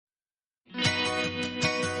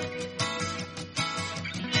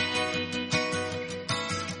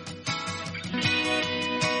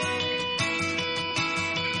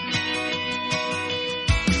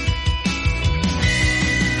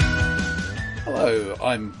Hello,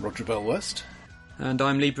 I'm Roger Bell-West. And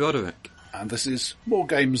I'm Lee Broderick. And this is More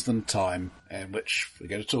Games Than Time, in which we're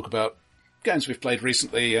going to talk about games we've played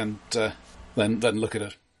recently and then look at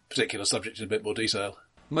a particular subject in a bit more detail.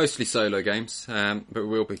 Mostly solo games, but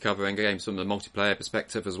we'll be covering games from the multiplayer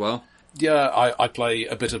perspective as well. Yeah, I play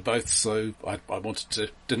a bit of both, so I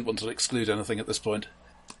didn't want to exclude anything at this point.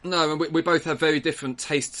 No, and we both have very different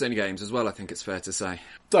tastes in games as well, I think it's fair to say.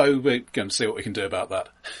 Though we're going to see what we can do about that.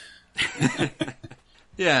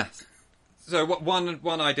 Yeah. So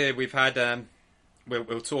one idea we've had,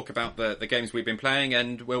 we'll talk about the games we've been playing,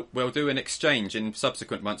 and we'll do an exchange in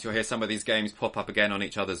subsequent months. You'll hear some of these games pop up again on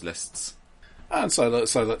each other's lists. And so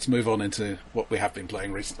let's move on into what we have been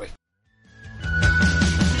playing recently.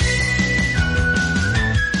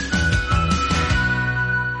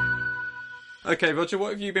 Okay, Roger,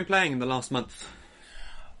 what have you been playing in the last month?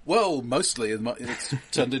 Well, mostly it's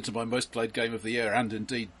turned into my most played game of the year, and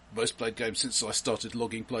indeed most played game since I started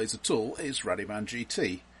logging plays at all, is Rallyman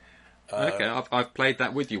GT. Okay, I've played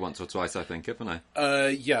that with you once or twice, I think, haven't I?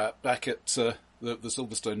 Yeah, back at the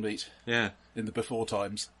Silverstone meet. Yeah. In the before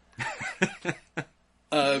times.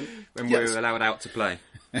 When we were allowed out to play.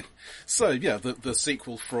 So, yeah, the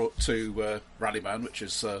sequel to Rallyman, which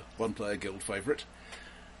is One Player Guild favourite.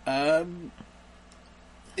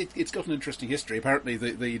 It's got an interesting history. Apparently,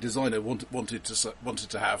 the designer wanted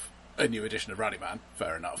to have a new edition of Rallyman.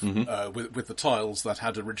 Fair enough. Mm-hmm. With the tiles that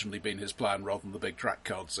had originally been his plan, rather than the big track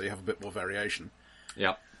cards, so you have a bit more variation.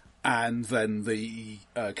 Yeah. And then the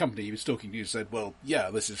company he was talking to said, "Well, yeah,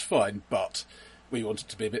 this is fine, but we want it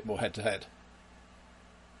to be a bit more head to head."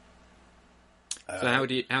 So how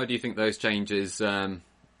do you think those changes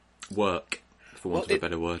work, for want of a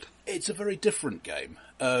better word? It's a very different game,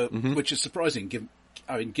 which is surprising.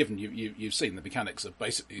 Given you've seen the mechanics are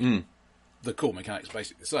basically the core mechanics are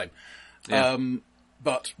basically the same. Yeah.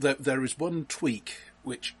 But there is one tweak,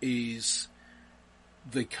 which is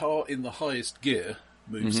the car in the highest gear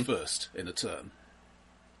moves first in a turn.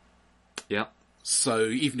 Yeah. So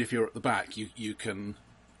even if you're at the back, you can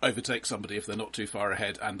overtake somebody if they're not too far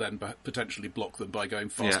ahead, and then potentially block them by going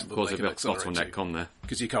faster than they can accelerate you.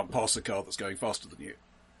 Because you can't pass a car that's going faster than you.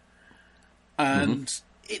 And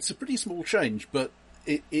it's a pretty small change, but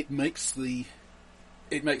it makes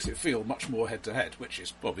it feel much more head to head, which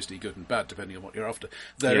is obviously good and bad depending on what you're after.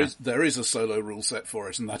 There is a solo rule set for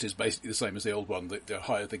it, and that is basically the same as the old one. The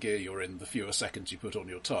higher the gear you're in, the fewer seconds you put on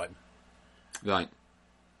your time. Right.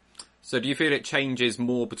 So do you feel it changes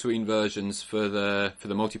more between versions for the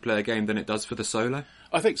multiplayer game than it does for the solo?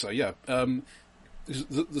 I think so, yeah.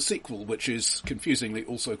 The sequel, which is confusingly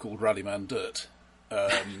also called Rallyman Dirt,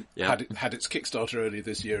 had its Kickstarter earlier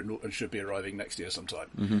this year and should be arriving next year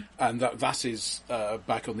sometime. And that is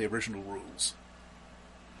back on the original rules.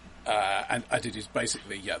 And it is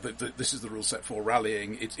basically, this is the rule set for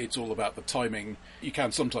rallying. It's all about the timing. You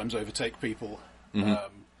can sometimes overtake people,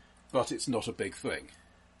 but it's not a big thing.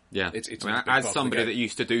 Yeah, as somebody that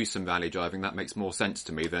used to do some rally driving, that makes more sense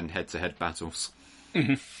to me than head-to-head battles.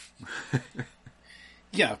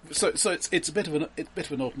 Yeah, so it's a bit of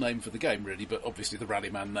an odd name for the game, really, but obviously the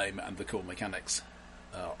Rallyman name and the core mechanics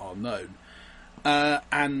are known,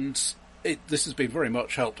 and this has been very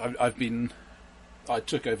much helped. I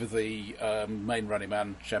took over the main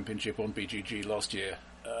Rallyman Championship on BGG last year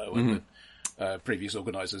when the previous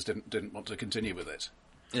organisers didn't want to continue with it.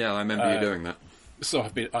 Yeah, I remember you doing that. So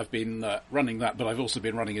I've been running that, but I've also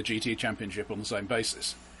been running a GT Championship on the same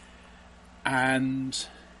basis. And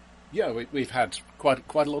yeah, we've had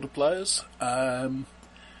quite a lot of players.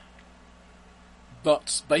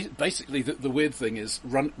 But basically, the weird thing is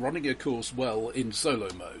running a course well in solo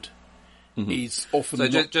mode is often. So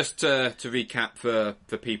just to recap for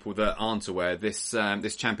people that aren't aware, this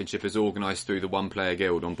championship is organised through the One Player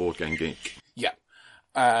Guild on Board Game Geek. Yeah,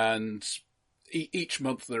 and each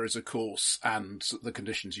month there is a course and the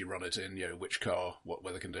conditions you run it in, which car, what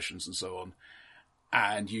weather conditions and so on.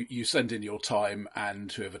 And you send in your time, and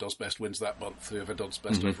whoever does best wins that month. Whoever does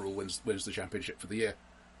best overall wins the championship for the year.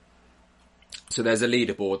 So there's a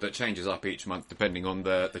leaderboard that changes up each month depending on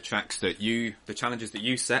the challenges that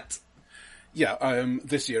you set. Yeah,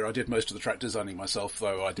 this year I did most of the track designing myself,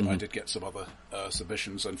 though I did get some other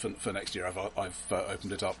submissions, and for next year I've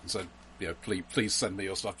opened it up and said, please send me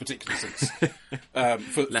your stuff, particularly since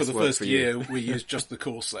for the first year we used just the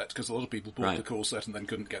core set, because a lot of people bought the core set and then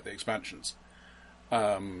couldn't get the expansions.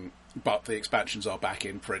 But the expansions are back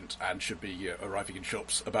in print and should be arriving in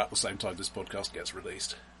shops about the same time this podcast gets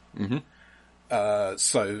released.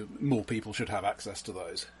 So more people should have access to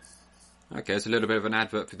those. Okay, it's a little bit of an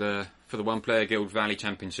advert for the One Player Guild Valley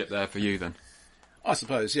Championship there for you then. I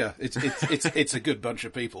suppose, yeah. It's a good bunch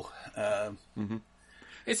of people.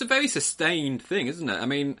 It's a very sustained thing, isn't it? I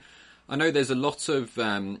mean, I know there's a lot of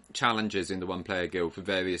challenges in the One Player Guild for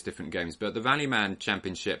various different games, but the Rallyman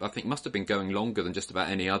Championship, I think, must have been going longer than just about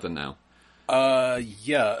any other now.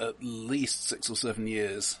 Yeah, at least 6 or 7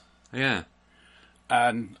 years. Yeah.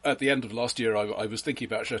 And at the end of last year, I was thinking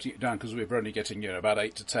about shutting it down because we were only getting, about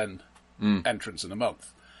 8 to 10 entrants in a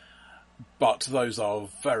month. But those are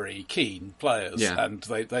very keen players, and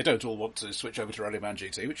they don't all want to switch over to Rallyman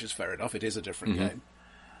GT, which is fair enough. It is a different game.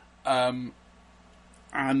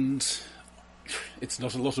 And it's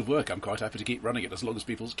not a lot of work. I'm quite happy to keep running it as long as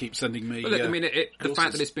people keep sending me. Well, I mean, the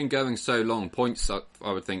fact that it's been going so long points, I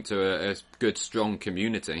would think, to a good, strong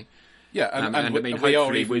community. Yeah, and I mean,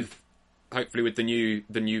 hopefully with the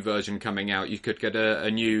new version coming out, you could get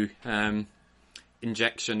a new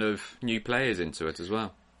injection of new players into it as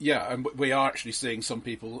well. Yeah, and we are actually seeing some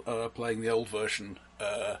people playing the old version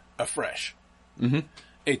afresh. Mm-hmm.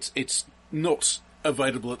 It's not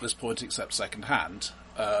available at this point except second hand,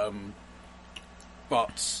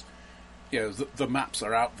 but the maps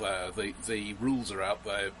are out there, the rules are out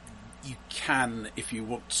there. You can, if you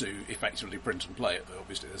want to, effectively print and play it. Though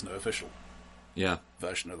obviously there's no official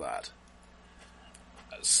version of that.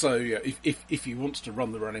 So if you want to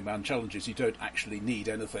run the Rallyman challenges, you don't actually need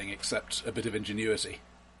anything except a bit of ingenuity.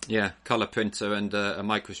 Yeah, colour printer and a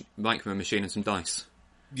micro machine and some dice.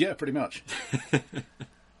 Yeah, pretty much.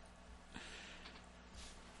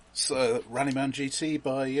 So, Rallyman GT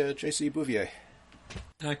by J.C. Bouvier.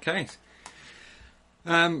 Okay.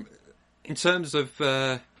 In terms of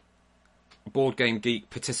Board Game Geek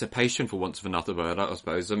participation, for want of another word, I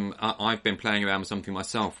suppose, I've been playing around with something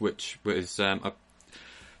myself, which was I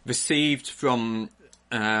received from...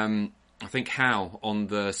 I think Hal on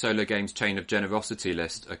the Solo Games Chain of Generosity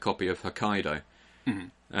list a copy of Hokkaido,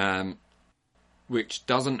 which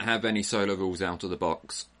doesn't have any solo rules out of the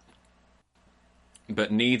box,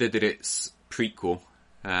 but neither did its prequel.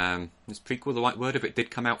 Is prequel the right word if it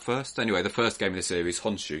did come out first? Anyway, the first game in the series,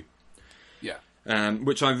 Honshu. Yeah.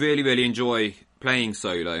 Which I really, really enjoy playing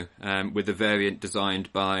solo, with the variant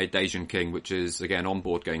designed by Daijun King, which is, again, on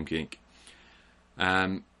Board Game Geek.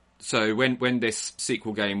 So when this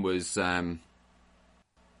sequel game was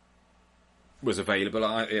available,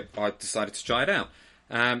 I decided to try it out.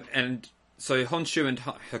 And so Honshu and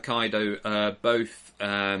Hokkaido are both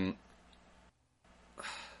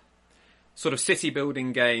sort of city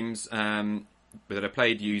building games that are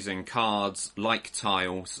played using cards like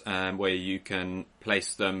tiles, where you can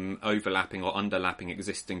place them overlapping or underlapping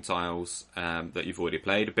existing tiles that you've already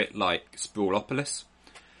played, a bit like Sprawlopolis.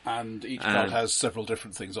 And each card has several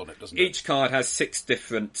different things on it, doesn't it? Each card has 6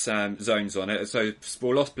 different zones on it. So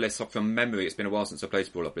Sprawlopolis, from memory, it's been a while since I played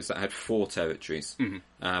Sprawlopolis, that had 4 territories. Mm-hmm.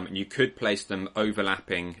 And you could place them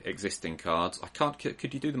overlapping existing cards.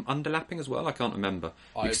 Could you do them underlapping as well? I can't remember.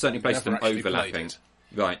 You could certainly place them overlapping.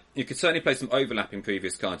 Right. You could certainly place them overlapping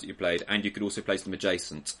previous cards that you played, and you could also place them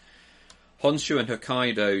adjacent. Honshu and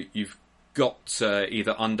Hokkaido, you've got to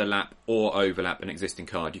either underlap or overlap an existing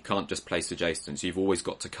card. You can't just place adjacent. So you've always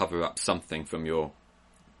got to cover up something from your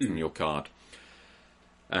card.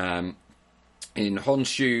 In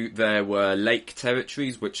Honshu, there were lake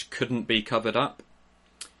territories which couldn't be covered up.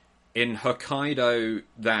 In Hokkaido,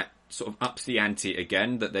 that sort of ups the ante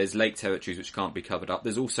again, that there's lake territories which can't be covered up.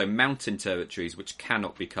 There's also mountain territories which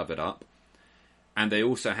cannot be covered up. And they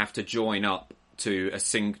also have to join up to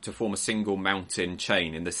form a single mountain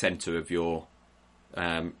chain in the centre of your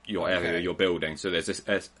area, your building. So there's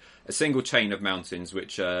a single chain of mountains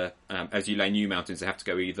which, as you lay new mountains, they have to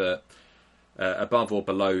go either above or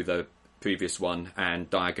below the previous one and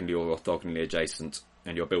diagonally or orthogonally adjacent,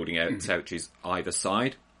 and you're building territories either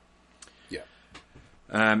side. Yeah.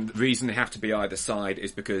 The reason they have to be either side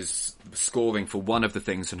is because the scoring for one of the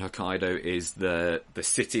things in Hokkaido is the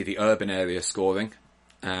city, the urban area scoring.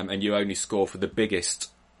 And you only score for the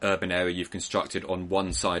biggest urban area you've constructed on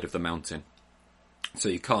one side of the mountain. So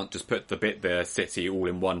you can't just put the city all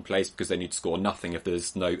in one place, because then you'd score nothing if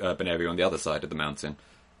there's no urban area on the other side of the mountain.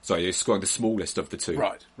 So you're scoring the smallest of the two.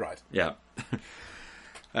 Right. Yeah.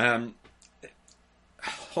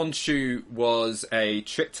 Honshu was a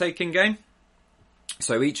trick-taking game.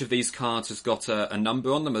 So each of these cards has got a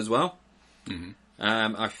number on them as well. Mm-hmm.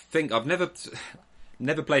 I think I've never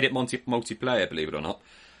played it multiplayer, believe it or not,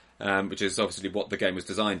 which is obviously what the game was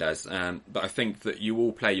designed as. But I think that you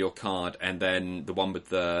all play your card, and then the one with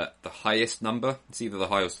the highest number, it's either the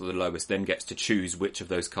highest or the lowest, then gets to choose which of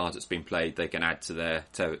those cards that's been played they can add to their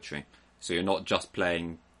territory. So you're not just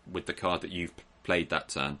playing with the card that you've played that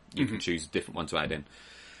turn. You can choose a different one to add in.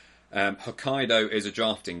 Hokkaido is a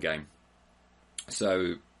drafting game.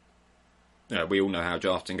 So, we all know how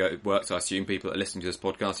drafting works. I assume people that are listening to this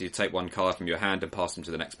podcast, you take one card from your hand and pass them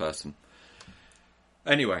to the next person.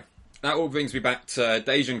 Anyway, that all brings me back to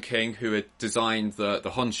Daijun King, who had designed the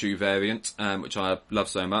Honshu variant, which I love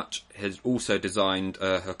so much. Has also designed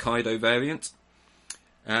a Hokkaido variant.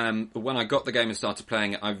 But when I got the game and started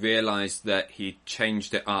playing it, I realised that he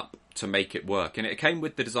changed it up to make it work. And it came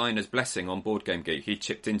with the designer's blessing on Board Game Geek. He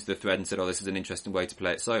chipped into the thread and said, this is an interesting way to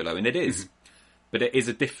play it solo. And it is. But it is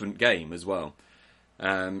a different game as well.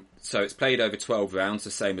 So it's played over 12 rounds,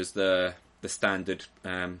 the same as the standard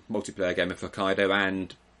multiplayer game of Hokkaido,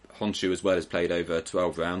 and Honshu as well is played over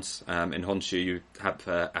 12 rounds. In Honshu you have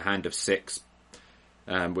a hand of 6,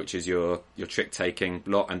 which is your trick-taking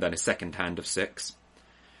lot, and then a second hand of 6.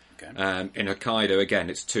 Okay. In Hokkaido, again,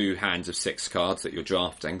 it's 2 hands of 6 cards that you're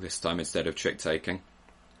drafting, this time instead of trick-taking.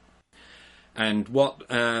 And what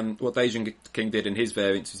Daijun King did in his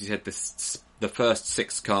variants is he said the first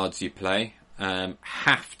 6 cards you play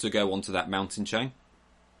have to go onto that mountain chain.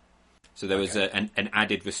 So there was an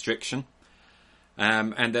added restriction.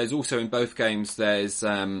 And there's also in both games there's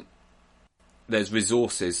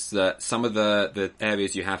resources that some of the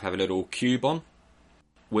areas you have a little cube on,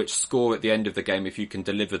 which score at the end of the game if you can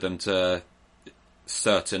deliver them to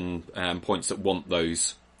certain points that want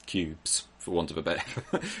those cubes, for want of a better.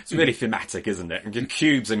 It's really thematic, isn't it?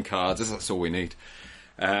 Cubes and cards, that's all we need.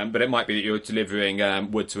 But it might be that you're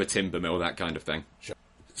delivering wood to a timber mill, that kind of thing. Sure.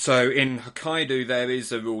 So in Hokkaido, there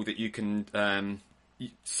is a rule that you can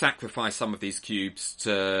sacrifice some of these cubes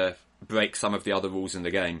to break some of the other rules in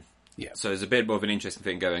the game. Yeah. So there's a bit more of an interesting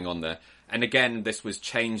thing going on there. And again, this was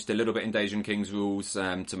changed a little bit in Daijun King's rules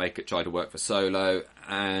to make it try to work for solo.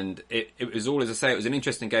 And it was all, as I say, it was an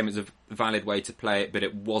interesting game. It was a valid way to play it, but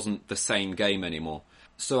it wasn't the same game anymore.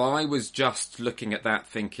 So I was just looking at that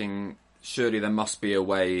thinking, surely there must be a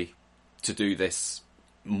way to do this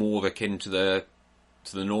more akin to the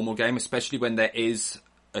normal game, especially when there is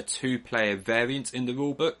a 2-player variant in the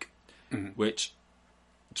rulebook, which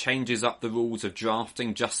changes up the rules of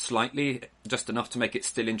drafting just slightly, just enough to make it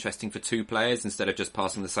still interesting for 2 players instead of just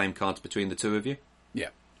passing the same cards between the 2 of you. Yeah.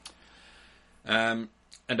 And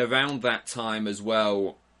around that time as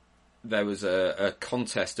well, there was a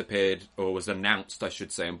contest appeared, or was announced, I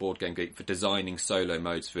should say, on Board Game Geek for designing solo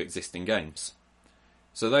modes for existing games.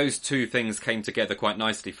 So those 2 things came together quite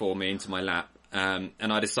nicely for me into my lap, and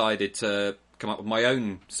I decided to come up with my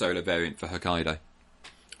own solo variant for Hokkaido.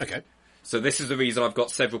 Okay. So this is the reason I've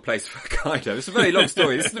got several places for Hokkaido. It's a very long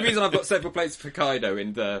story. This is the reason I've got several places for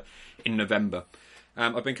Hokkaido in November.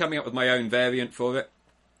 I've been coming up with my own variant for it,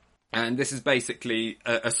 and this is basically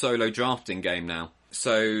a solo drafting game now.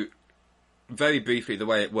 So very briefly, the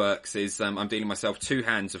way it works is I'm dealing myself 2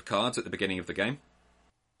 hands of cards at the beginning of the game.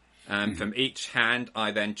 From each hand,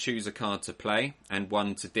 I then choose a card to play and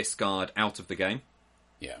one to discard out of the game.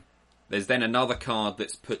 Yeah. There's then another card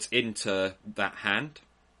that's put into that hand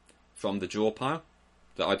from the draw pile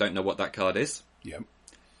that I don't know what that card is. Yeah.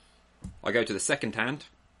 I go to the second hand,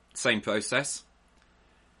 same process.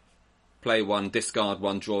 Play one, discard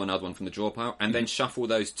one, draw another one from the draw pile, and then shuffle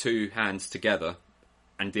those 2 hands together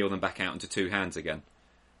and deal them back out into 2 hands again.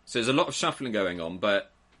 So there's a lot of shuffling going on,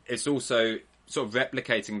 but it's also sort of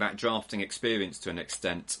replicating that drafting experience to an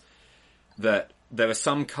extent, that there are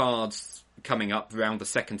some cards coming up around the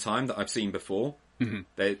second time that I've seen before.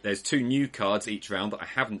 There's 2 new cards each round that I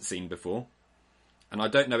haven't seen before, and I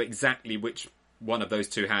don't know exactly which one of those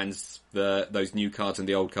 2 hands those new cards and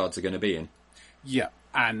the old cards are going to be in. Yeah,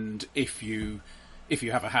 and if you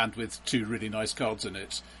have a hand with 2 really nice cards in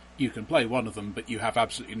it, you can play one of them, but you have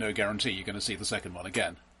absolutely no guarantee you're going to see the second one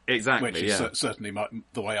again. Exactly, which is certainly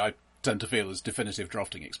the way I tend to feel as definitive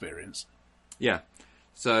drafting experience. Yeah.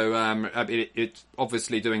 So it's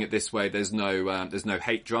obviously doing it this way. There's no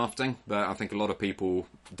hate drafting, but I think a lot of people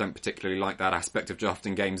don't particularly like that aspect of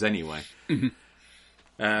drafting games anyway.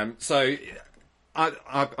 So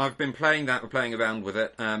I've been playing around with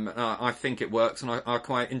it. I think it works, and I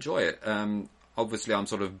quite enjoy it. Obviously, I'm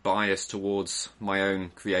sort of biased towards my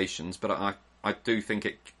own creations, but I do think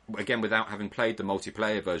it, again, without having played the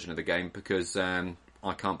multiplayer version of the game, because I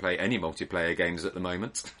can't play any multiplayer games at the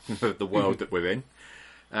moment of the world that we're in.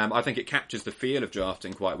 I think it captures the feel of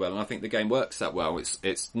drafting quite well, and I think the game works that well.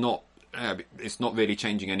 It's not really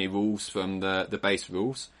changing any rules from the base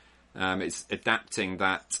rules. It's adapting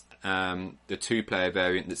that the 2-player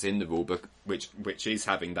variant that's in the rulebook, which is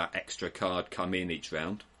having that extra card come in each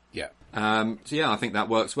round. Yeah. So yeah, I think that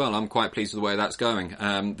works well. I'm quite pleased with the way that's going.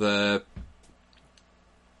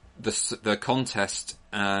 The contest,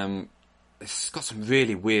 it's got some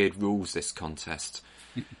really weird rules, this contest.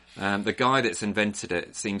 The guy that's invented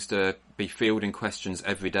it seems to be fielding questions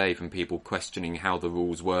every day from people questioning how the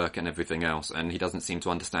rules work and everything else, and he doesn't seem to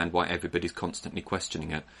understand why everybody's constantly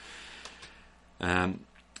questioning it.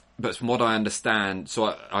 But from what I understand,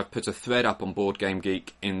 so I've put a thread up on Board Game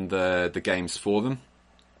Geek in the games forum,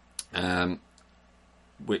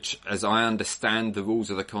 which, as I understand the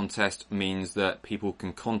rules of the contest, means that people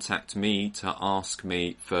can contact me to ask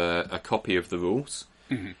me for a copy of the rules.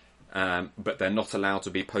 Mm-hmm. But they're not allowed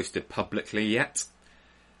to be posted publicly yet.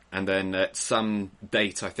 And then at some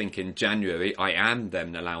date, I think in January, I am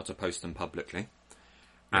then allowed to post them publicly.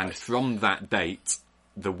 Right. And from that date,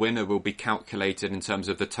 the winner will be calculated in terms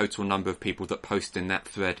of the total number of people that post in that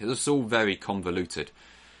thread. It's all very convoluted.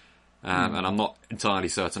 And I'm not entirely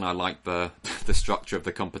certain I like the structure of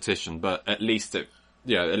the competition, but at least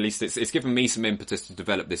it's given me some impetus to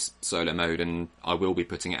develop this solo mode, and I will be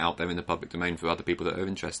putting it out there in the public domain for other people that are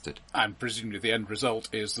interested. And presumably the end result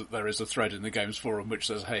is that there is a thread in the games forum which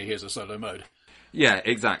says, hey, here's a solo mode. Yeah,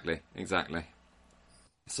 exactly.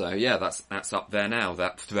 So yeah, that's up there now,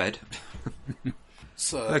 that thread.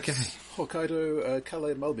 So, okay. Hokkaido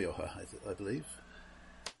Kale Malmioha, I believe.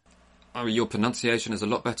 Oh, your pronunciation is a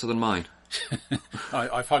lot better than mine.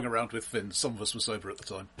 I've hung around with Finns. Some of us were sober at the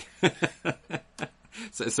time.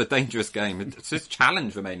 So it's a dangerous game. It's a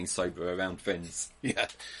challenge remaining sober around Finns. Yeah.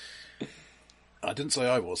 I didn't say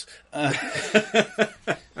I was.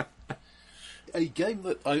 A game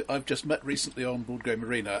that I've just met recently on Board Game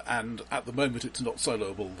Arena, and at the moment it's not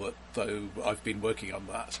soloable, though I've been working on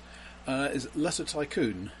that, is Letter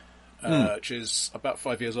Tycoon, which is about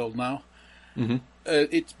 5 years old now. Mm-hmm.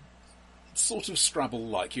 It's sort of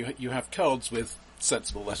Scrabble-like. You have cards with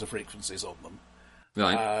sensible letter frequencies on them.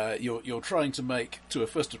 Right. You're trying to make, to a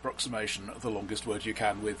first approximation, the longest word you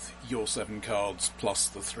can with your 7 cards plus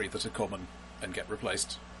the 3 that are common and get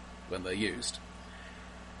replaced when they're used.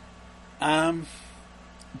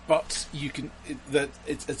 But you can.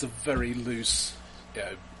 It's a very loose,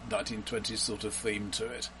 1920s sort of theme to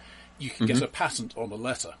it. You can get a patent on a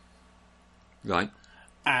letter. Right.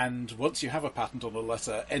 And once you have a patent on a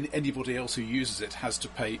letter, anybody else who uses it has to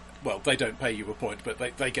pay. Well, they don't pay you a point, but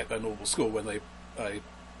they get their normal score when they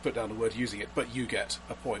put down a word using it. But you get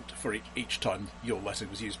a point for each time your letter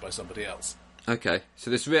was used by somebody else. Okay,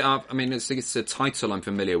 so this, it's a title I'm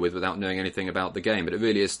familiar with without knowing anything about the game, but it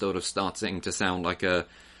really is sort of starting to sound like a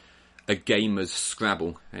gamer's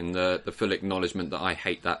Scrabble, in the full acknowledgement that I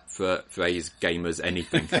hate that phrase, gamer's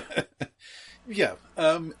anything. Yeah,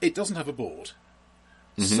 it doesn't have a board.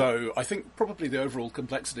 Mm-hmm. So I think probably the overall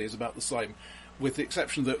complexity is about the same, with the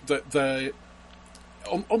exception that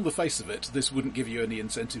on the face of it, this wouldn't give you any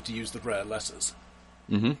incentive to use the rare letters.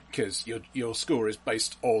 Because your score is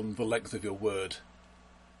based on the length of your word,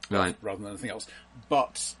 right, rather than anything else.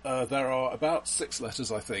 But there are about 6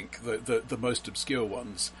 letters, I think, the most obscure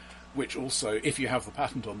ones, which also, if you have the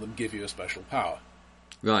patent on them, give you a special power.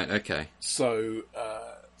 Right. Okay. So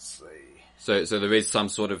let's see. So there is some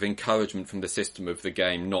sort of encouragement from the system of the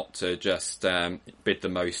game not to just bid the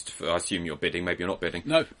most. I assume you're bidding. Maybe you're not bidding.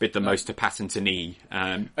 No. Bid the most to patent an E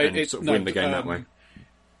and sort of win the game that way.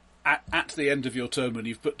 At the end of your turn, when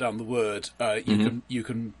you've put down the word, you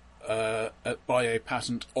can buy a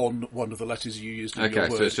patent on one of the letters you used in your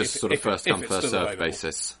word. Okay, so it's just sort of first come, first served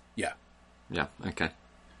basis. Yeah. Yeah, okay.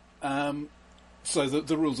 So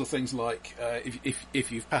the rules are things like,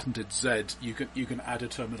 if you've patented Z, you can add a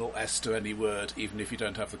terminal S to any word, even if you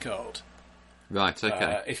don't have the card. Right,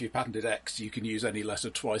 okay. If you've patented X, you can use any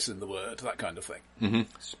letter twice in the word, that kind of thing. Mm-hmm.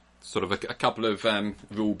 Sort of a couple of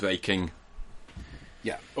rule-breaking...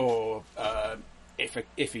 Yeah, or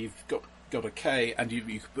if you've got a K and you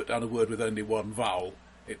can put down a word with only one vowel,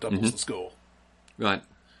 it doubles the score. Right.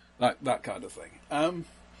 That kind of thing.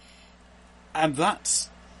 And that's...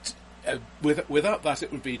 without that,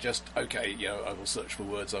 it would be just, okay, I will search for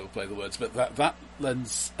words, I will play the words, but that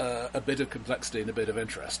lends a bit of complexity and a bit of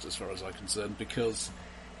interest, as far as I'm concerned, because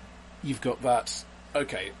you've got that,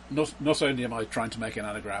 okay, not only am I trying to make an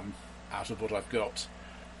anagram out of what I've got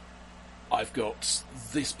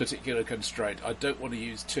this particular constraint. I don't want to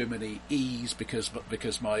use too many E's because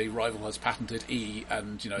my rival has patented E,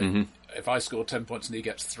 and if I score 10 points and he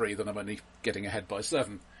gets 3, then I'm only getting ahead by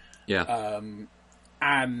 7. Yeah.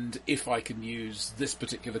 And if I can use this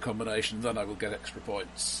particular combination, then I will get extra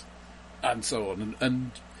points, and so on.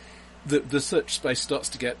 And the search space starts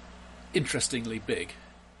to get interestingly big.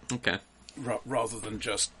 Okay. Rather than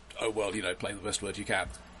just play the best word you can.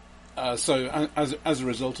 So as a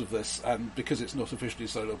result of this, and because it's not officially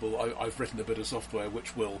soloable, I've written a bit of software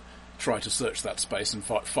which will try to search that space and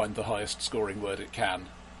find the highest scoring word it can.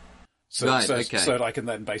 So that I can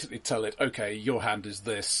then basically tell it, okay, your hand is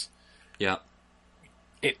this. Yeah.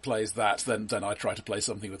 It plays that, then I try to play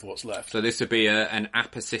something with what's left. So this would be an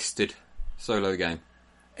app-assisted solo game?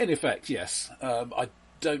 In effect, yes. I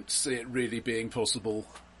don't see it really being possible.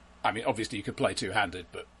 I mean, obviously you could play two-handed,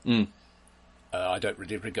 but I don't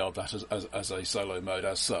really regard that as a solo mode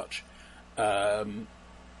as such. You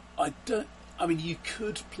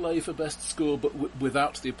could play for best score, but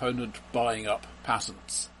without the opponent buying up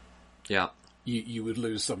patents. Yeah. You would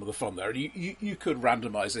lose some of the fun there. And you could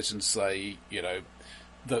randomise it and say,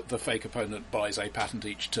 the fake opponent buys a patent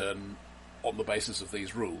each turn on the basis of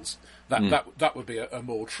these rules. That would be a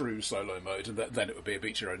more true solo mode, and then it would be a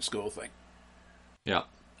beat your own score thing. Yeah.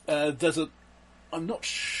 I'm not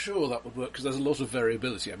sure that would work because there's a lot of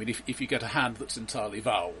variability. I mean, if you get a hand that's entirely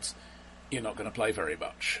vowels, you're not going to play very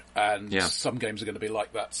much, and some games are going to be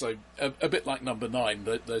like that. So a bit like number 9,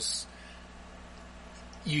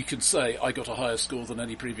 you can say I got a higher score than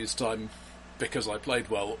any previous time because I played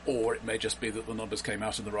well, or it may just be that the numbers came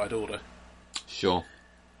out in the right order. Sure.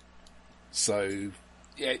 So,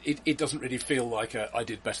 yeah, it doesn't really feel like I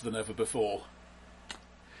did better than ever before.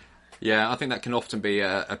 Yeah, I think that can often be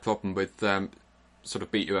a problem with sort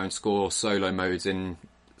of beat your own score solo modes in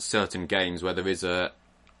certain games where there is a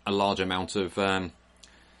large amount of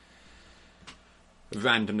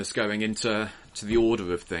randomness going into the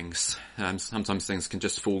order of things. Sometimes things can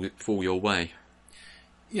just fall your way.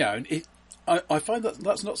 Yeah, and I find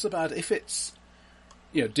that's not so bad if it's,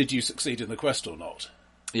 did you succeed in the quest or not?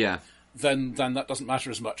 Yeah. Then that doesn't matter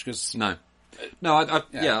as much because no,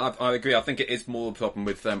 I agree. I think it is more a problem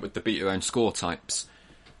with the beat your own score types.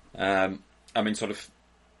 Sort of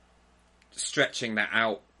stretching that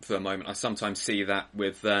out for a moment. I sometimes see that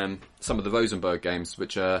with some of the Rosenberg games,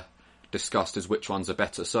 which are discussed as which ones are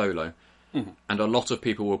better solo. Mm-hmm. And a lot of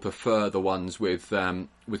people will prefer the ones with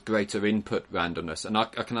greater input randomness, and I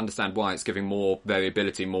can understand why. It's giving more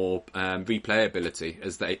variability, more replayability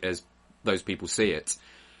as those people see it.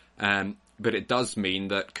 But it does mean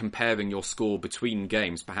that comparing your score between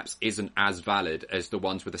games perhaps isn't as valid as the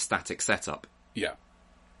ones with a static setup. Yeah.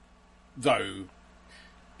 Though,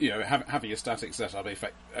 having a static setup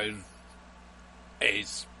effect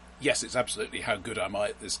is, yes, it's absolutely how good am I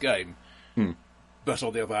at this game. But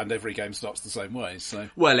on the other hand, every game starts the same way. So,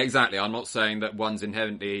 well, exactly. I'm not saying that one's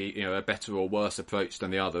inherently, a better or worse approach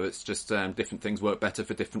than the other. It's just different things work better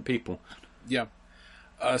for different people. Yeah.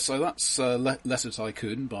 So that's Letter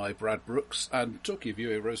Tycoon by Brad Brooks. And talking of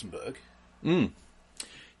UA Rosenberg.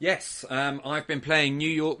 Yes, I've been playing New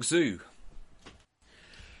York Zoo,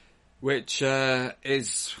 which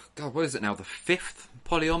is, God, what is it now? The 5th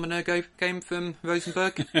Polyomino game from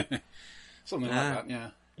Rosenberg? Something like that, yeah.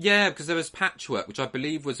 Yeah, because there was Patchwork, which I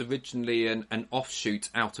believe was originally an offshoot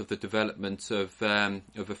out of the development of A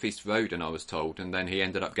Feast for Odin, I was told, and then he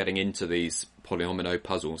ended up getting into these polyomino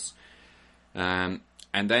puzzles.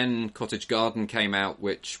 And then Cottage Garden came out,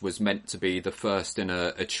 which was meant to be the first in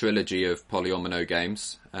a trilogy of polyomino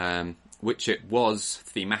games, which it was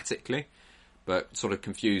thematically, but sort of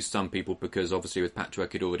confused some people because obviously with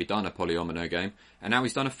Patchwork he'd already done a polyomino game, and now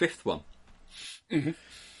he's done a 5th one. Mm-hmm.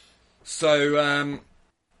 So,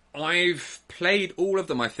 I've played all of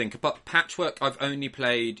them, I think, but Patchwork I've only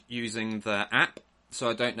played using the app, so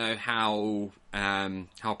I don't know how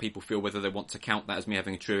people feel, whether they want to count that as me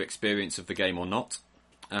having a true experience of the game or not.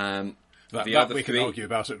 That we can argue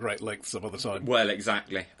about at great length some other time. Well,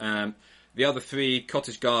 exactly. The other 3,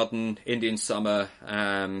 Cottage Garden, Indian Summer,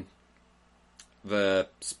 the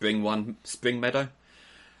Spring Meadow.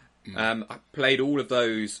 I played all of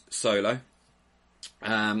those solo.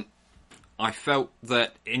 I felt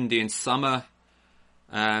that Indian Summer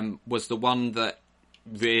was the one that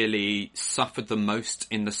really suffered the most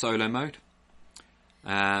in the solo mode.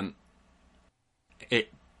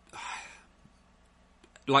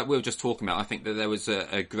 Like we were just talking about, I think that there was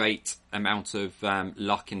a great amount of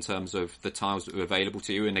luck in terms of the tiles that were available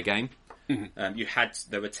to you in the game. Mm-hmm.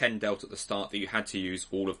 There were 10 dealt at the start that you had to use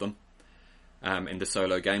all of them in the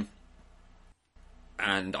solo game,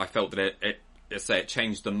 and I felt that it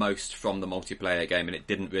changed the most from the multiplayer game, and it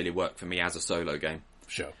didn't really work for me as a solo game.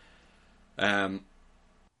 Sure.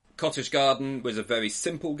 Cottage Garden was a very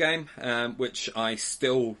simple game, which I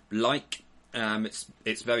still like.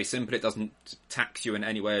 It's very simple. It doesn't tax you in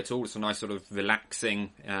any way at all. It's a nice sort of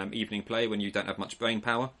relaxing evening play when you don't have much brain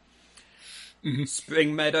power. Mm-hmm.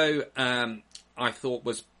 Spring Meadow, I thought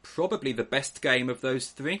was probably the best game of those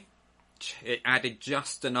 3. It added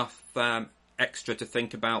just enough extra to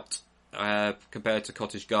think about compared to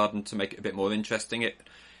Cottage Garden to make it a bit more interesting.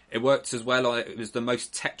 It worked as well. It was the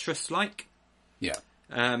most Tetris-like. Yeah.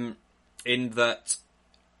 In that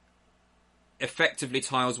effectively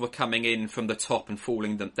tiles were coming in from the top and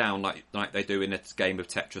falling them down like they do in a game of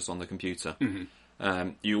Tetris on the computer. Mm-hmm.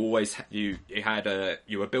 You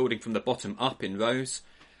were building from the bottom up in rows,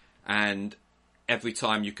 and every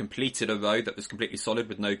time you completed a row that was completely solid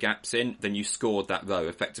with no gaps in, then you scored that row,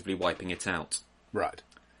 effectively wiping it out. Right.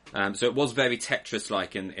 So it was very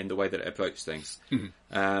Tetris-like in the way that it approached things.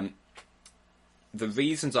 Mm-hmm. The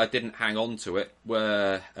reasons I didn't hang on to it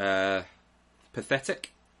were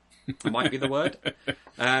pathetic, might be the word.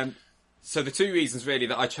 So the two reasons really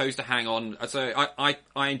that I chose to hang on, so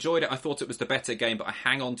I enjoyed it, I thought it was the better game, but I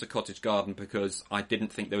hang on to Cottage Garden because I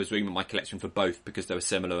didn't think there was room in my collection for both, because they were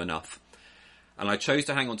similar enough. And I chose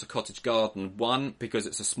to hang on to Cottage Garden, one, because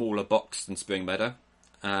it's a smaller box than Spring Meadow,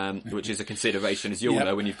 which is a consideration, as you'll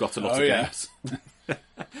know, when you've got a lot of games.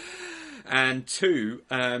 And two,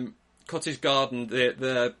 Cottage Garden,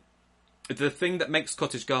 the thing that makes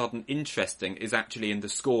Cottage Garden interesting is actually in the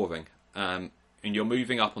scoring. And you're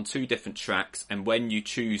moving up on two different tracks, and when you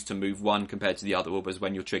choose to move one compared to the other is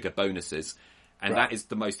when you'll trigger bonuses. And that is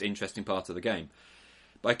the most interesting part of the game.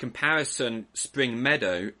 By comparison, Spring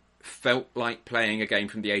Meadow felt like playing a game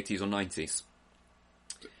from the 80s or 90s.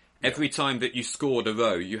 Every time that you scored a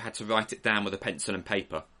row, you had to write it down with a pencil and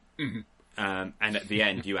paper. Mm-hmm. And at the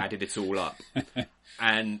end, you added it all up.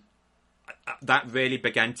 And that really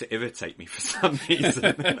began to irritate me for some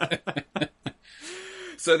reason.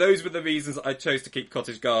 So those were the reasons I chose to keep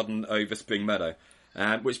Cottage Garden over Spring Meadow.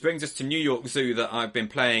 Which brings us to New York Zoo, that I've been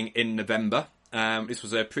playing in November. This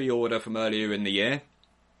was a pre-order from earlier in the year.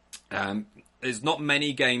 There's not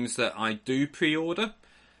many games that I do pre-order.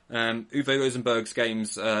 Uwe Rosenberg's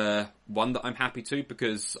games one that I'm happy to,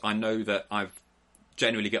 because I know that I've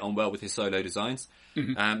generally get on well with his solo designs.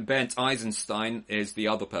 Mm-hmm. Bernd Eisenstein is the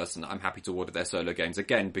other person that I'm happy to order their solo games,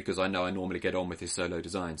 again, because I know I normally get on with his solo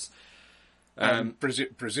designs.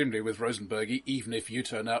 Presumably with Rosenberg, even if you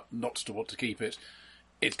turn out not to want to keep it,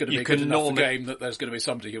 it's going to be good enough a game that there's going to be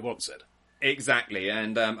somebody who wants it. Exactly,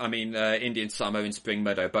 and Indian Summer and Spring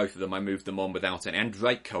Meadow, both of them, I moved them on without any. And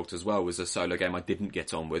Drake Cult as well was a solo game I didn't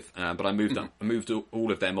get on with, but I moved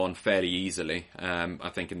all of them on fairly easily. I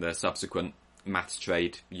think in the subsequent maths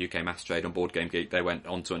trade, UK maths trade on Board Game Geek, they went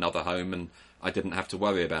on to another home, and I didn't have to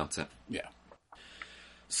worry about it. Yeah.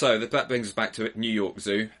 So that brings us back to New York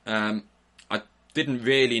Zoo. I didn't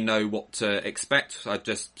really know what to expect. I'd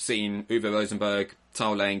just seen Uwe Rosenberg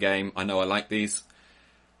tile laying game. I know I like these.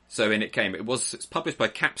 So in it came. It's published by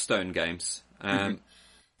Capstone Games,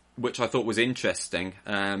 which I thought was interesting.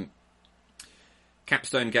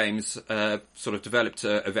 Capstone Games sort of developed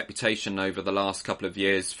a reputation over the last couple of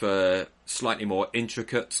years for slightly more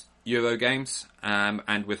intricate Euro games,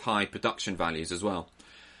 and with high production values as well.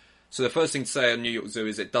 So the first thing to say on New York Zoo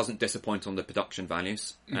is it doesn't disappoint on the production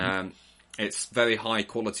values. It's very high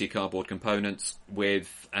quality cardboard components with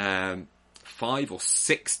 5 or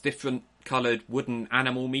 6 different coloured wooden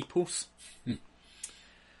animal meeples.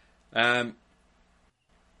 And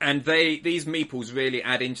these meeples really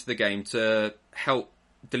add into the game to help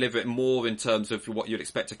deliver it more in terms of what you'd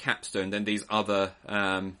expect a Capstone than these other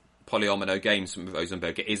polyomino games from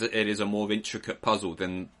Rosenberg. It is a more intricate puzzle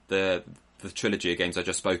than the trilogy of games I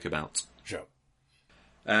just spoke about. Sure.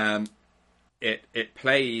 It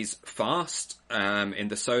plays fast. In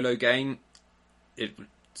the solo game,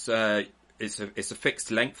 it's a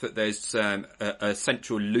fixed length that there's a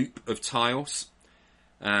central loop of tiles.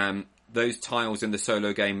 Those tiles in the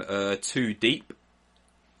solo game are 2 deep.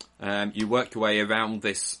 You work your way around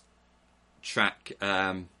this track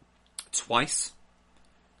twice,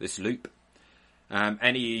 this loop.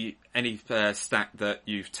 Any stack that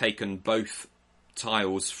you've taken both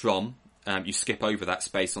tiles from, you skip over that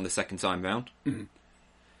space on the second time round. Mm-hmm.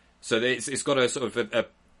 So it's got a sort of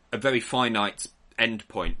a very finite end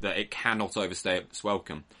point that it cannot overstay its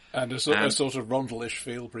welcome. And a sort of Rondel-ish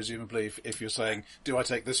feel, presumably, if you're saying, do I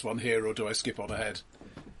take this one here or do I skip on ahead?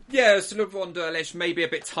 Yeah, sort of Rondel-ish, maybe a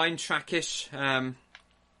bit time track-ish.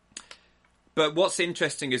 But what's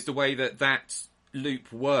interesting is the way that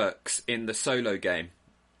loop works in the solo game.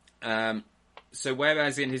 So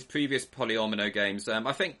whereas in his previous polyomino games,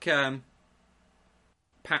 I think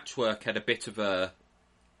Patchwork had a bit of a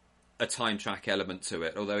time track element to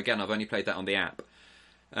it, although again I've only played that on the app.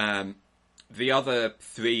 The other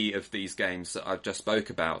 3 of these games that I've just spoke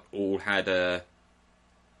about all had a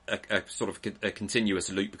sort of a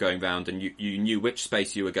continuous loop going round, and you knew which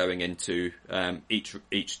space you were going into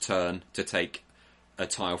each turn to take a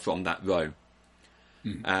tile from that row.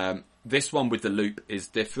 This one with the loop is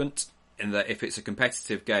different in that if it's a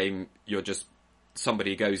competitive game, you're just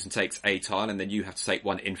somebody goes and takes a tile, and then you have to take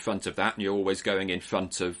one in front of that, and you're always going in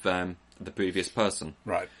front of the previous person.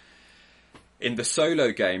 Right. In the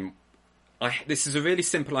solo game, this is a really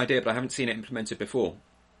simple idea, but I haven't seen it implemented before.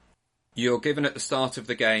 You're given at the start of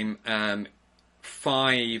the game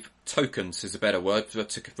 5 tokens, is a better word,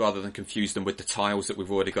 rather than confuse them with the tiles that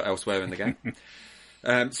we've already got elsewhere in the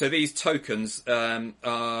game. So these tokens are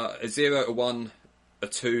a 0, a 1, a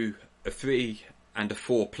 2, a 3, and a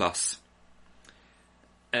 4+.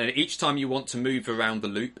 And each time you want to move around the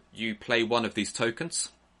loop, you play one of these tokens,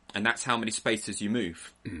 and that's how many spaces you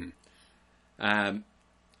move.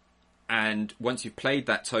 And once you've played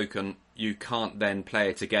that token, you can't then play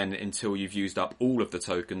it again until you've used up all of the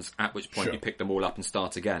tokens, at which point you pick them all up and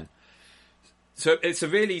start again. So it's a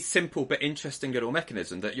really simple but interesting little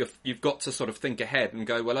mechanism that you've got to sort of think ahead and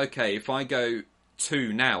go, well, okay, if I go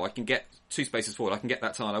 2 now, I can get 2 spaces forward, I can get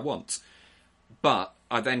that tile I want. But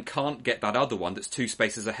I then can't get that other one that's 2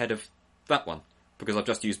 spaces ahead of that one, because I've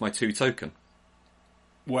just used my 2 token.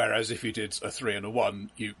 Whereas if you did a 3 and a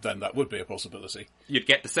 1, then that would be a possibility. You'd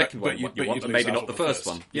get the second one you want, but maybe not the first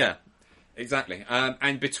one. Yeah, exactly.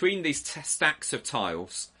 And between these stacks of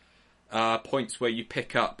tiles are points where you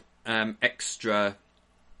pick up extra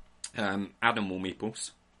animal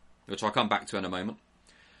meeples, which I'll come back to in a moment.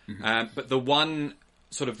 But the one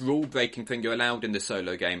sort of rule-breaking thing you're allowed in the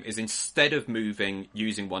solo game is, instead of moving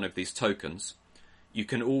using one of these tokens, you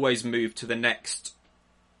can always move to the next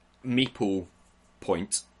meeple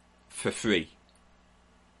point for free.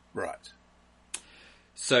 Right.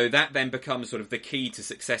 So that then becomes sort of the key to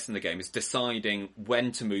success in the game, is deciding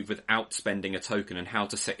when to move without spending a token and how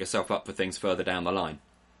to set yourself up for things further down the line.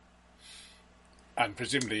 And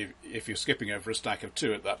presumably, if you're skipping over a stack of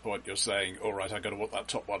 2 at that point, you're saying, all right, I've got to want that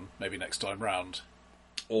top one maybe next time round.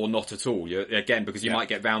 Or not at all, because you might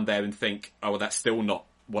get round there and think, oh, well, that's still not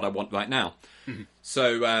what I want right now.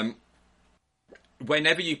 So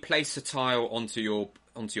whenever you place a tile onto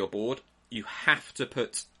your board, you have to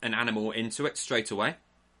put an animal into it straight away.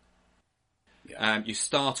 You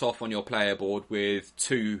start off on your player board with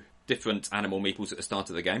 2 different animal meeples at the start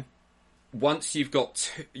of the game. Once you've got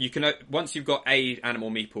a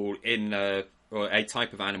animal meeple in or a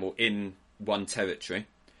type of animal in one territory,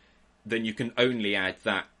 then you can only add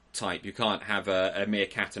that type. You can't have a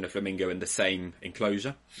meerkat and a flamingo in the same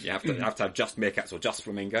enclosure. You have to have just meerkats or just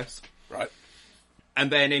flamingos. Right. And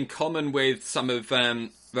then, in common with some of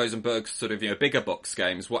Rosenberg's sort of bigger box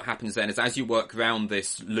games, what happens then is, as you work around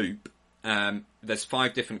this loop, there's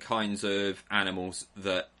 5 different kinds of animals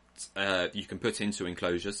that you can put into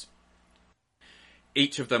enclosures.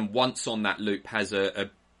 Each of them, once on that loop, has a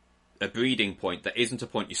breeding point that isn't a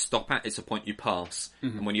point you stop at, it's a point you pass.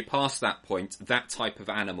 And when you pass that point, that type of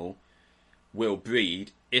animal will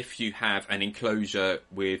breed if you have an enclosure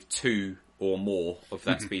with 2 or more of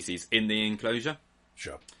that species in the enclosure.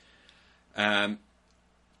 Sure.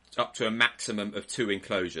 Up to a maximum of 2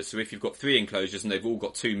 enclosures. So if you've got 3 enclosures and they've all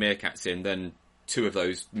got 2 meerkats in, then 2 of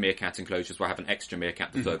those meerkat enclosures will have an extra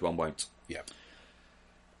meerkat, the third one won't. Yeah.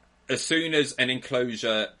 As soon as an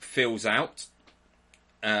enclosure fills out,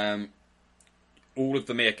 all of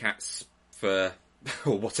the meerkats,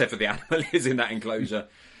 or whatever the animal is in that enclosure,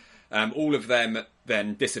 all of them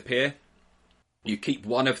then disappear. You keep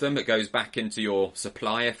one of them that goes back into your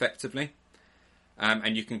supply, effectively.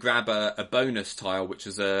 And you can grab a bonus tile, which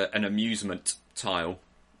is an amusement tile.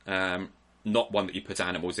 Not one that you put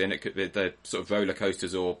animals in. It could be the sort of roller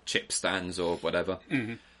coasters or chip stands or whatever.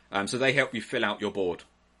 So they help you fill out your board.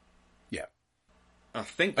 Yeah. I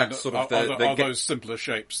think that's sort of are those simpler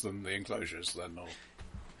shapes than the enclosures then?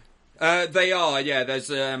 Or? They are, yeah. There's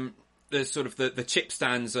sort of the chip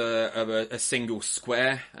stands are a single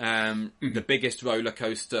square. The biggest roller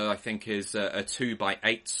coaster, I think, is a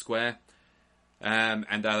 2x8 square.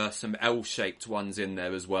 And there are some L-shaped ones in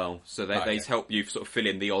there as well. So they help you sort of fill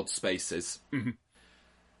in the odd spaces.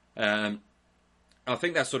 I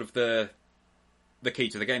think that's sort of the key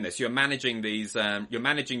to the game. So you're managing these, you're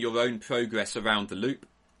managing your own progress around the loop.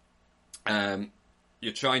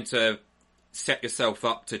 You're trying to set yourself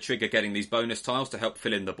up to trigger getting these bonus tiles to help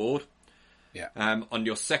fill in the board. Yeah. On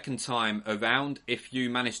your second time around, if you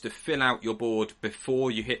manage to fill out your board before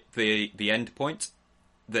you hit the end point,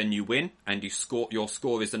 then you win, and your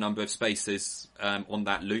score is the number of spaces on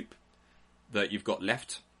that loop that you've got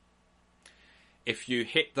left. If you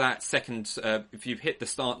hit that if you've hit the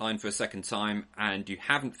start line for a second time and you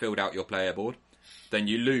haven't filled out your player board, then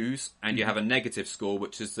you lose, and you have a negative score,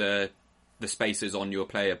 which is the spaces on your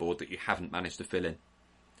player board that you haven't managed to fill in.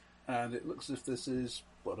 And it looks as if this is,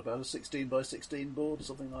 about a 16 by 16 board or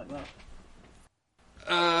something like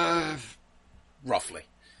that? Roughly.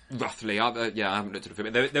 Roughly, I haven't looked at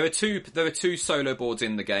it. There are two solo boards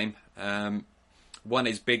in the game. One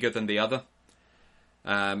is bigger than the other.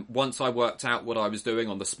 Once I worked out what I was doing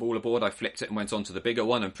on the smaller board, I flipped it and went on to the bigger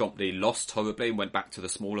one and promptly lost horribly and went back to the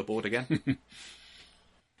smaller board again.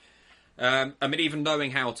 I mean, even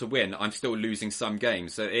knowing how to win, I'm still losing some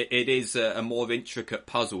games. So it is a more intricate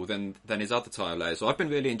puzzle than his other tile layers. So I've been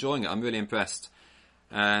really enjoying it. I'm really impressed.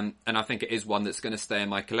 And I think it is one that's going to stay in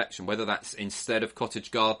my collection. Whether that's instead of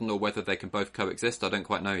Cottage Garden or whether they can both coexist, I don't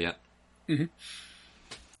quite know yet. Mm-hmm.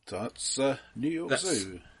 That's New York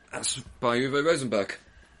Zoo. That's by Uwe Rosenberg.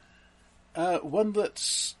 One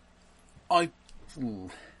that I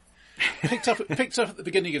picked up at the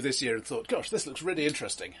beginning of this year and thought, gosh, this looks really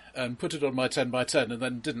interesting, and put it on my 10x10 and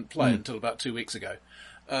then didn't play until about 2 weeks ago.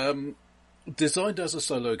 Designed as a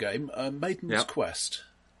solo game, Maiden's Quest.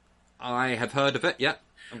 I have heard of it, yeah.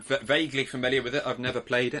 I'm vaguely familiar with it. I've never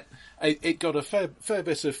played it. It got a fair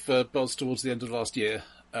bit of buzz towards the end of last year.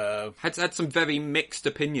 Had some very mixed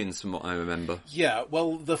opinions from what I remember. Yeah,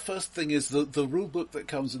 well, the first thing is the rule book that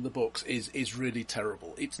comes in the box is really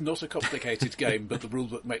terrible. It's not a complicated game, but the rule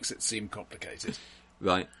book makes it seem complicated.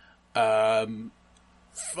 Right.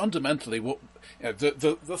 Fundamentally, what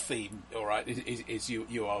the theme, all right, is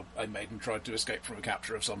you are a maiden trying to escape from a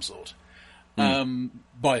capture of some sort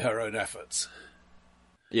by her own efforts.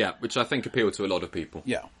 Yeah, which I think appealed to a lot of people.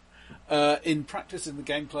 Yeah. In practice, in the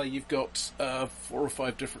gameplay, you've got 4 or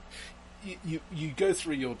 5 different. You go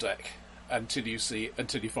through your deck until you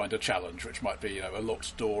find a challenge, which might be a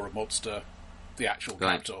locked door, a monster, the actual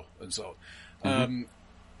captor, and so on.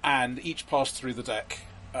 And each pass through the deck,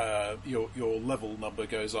 your level number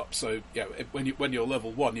goes up. So when you're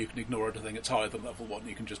level 1, you can ignore anything that's higher than level 1.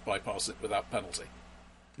 You can just bypass it without penalty.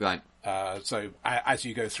 Right. So as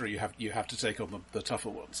you go through, you have to take on the tougher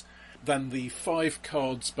ones. Then the 5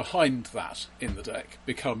 cards behind that in the deck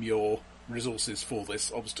become your resources for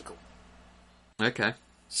this obstacle. Okay.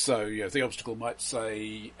 So the obstacle might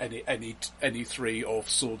say any 3 of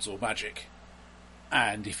swords or magic,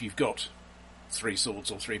 and if you've got 3 swords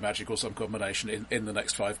or 3 magic or some combination in the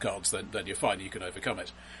next 5 cards, then you're fine. You can overcome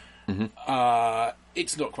it.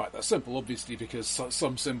 It's not quite that simple, obviously, because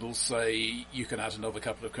some symbols say you can add another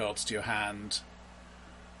couple of cards to your hand,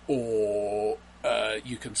 or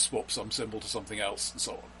you can swap some symbol to something else, and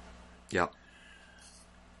so on. Yeah.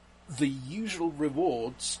 The usual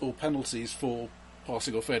rewards or penalties for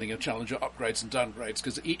passing or failing a challenge are upgrades and downgrades,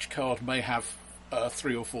 because each card may have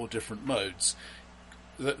 3 or 4 different modes.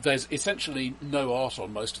 There's essentially no art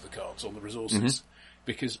on most of the cards, on the resources,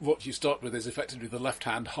 because what you start with is effectively the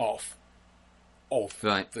left-hand half of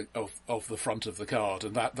the front of the card,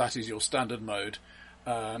 and that is your standard mode.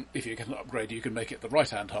 If you get an upgrade, you can make it the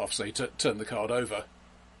right-hand half, so you turn the card over.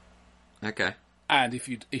 Okay. And if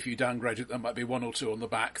you downgrade it, there might be 1 or 2 on the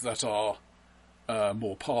back that are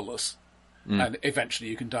more parlous, and eventually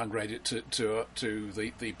you can downgrade it to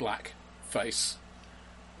the black face,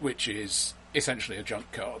 which is essentially a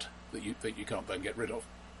junk card that you can't then get rid of.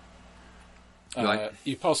 Right.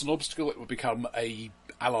 You pass an obstacle, it will become a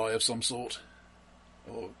ally of some sort,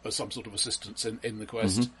 or some sort of assistance in the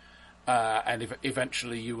quest. And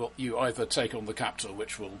eventually you either take on the captor,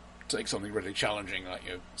 which will take something really challenging, like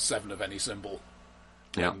 7 of any symbol,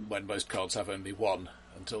 when most cards have only 1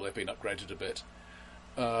 until they've been upgraded a bit,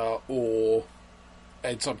 or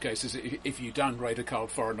in some cases, if you downgrade a card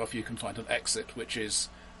far enough, you can find an exit, which is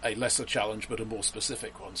a lesser challenge but a more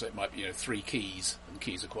specific one. So it might be 3 keys, and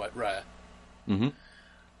keys are quite rare. And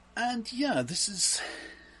this is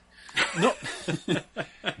not.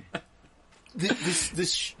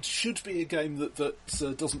 This should be a game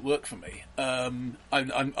that doesn't work for me. I'm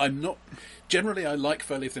not. Generally, I like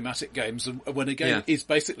fairly thematic games, and when a game is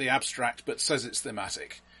basically abstract but says it's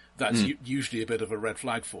thematic, that's usually a bit of a red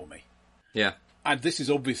flag for me. Yeah. And this is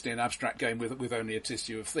obviously an abstract game with only a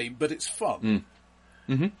tissue of theme, but it's fun.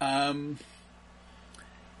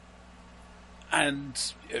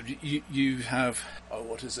 And you have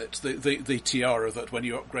what is it? The tiara that when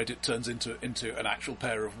you upgrade it turns into an actual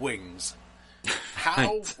pair of wings.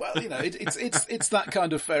 How? Well, it's that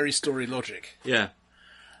kind of fairy story logic. Yeah.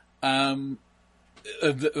 And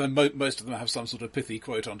most of them have some sort of pithy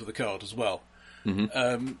quote onto the card as well.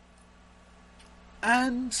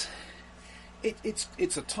 And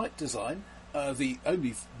it's a tight design. The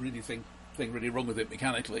only thing really wrong with it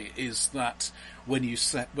mechanically is that when you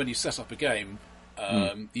set up a game,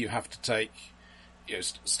 you have to take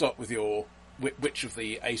start with your which of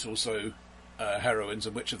the 8 or so heroines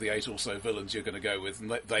and which of the 8 or so villains you're going to go with,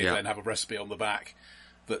 and they then have a recipe on the back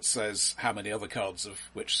that says how many other cards of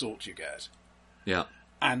which sort you get. Yeah.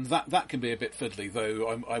 And that can be a bit fiddly, though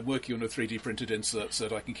I'm working on a 3D printed insert so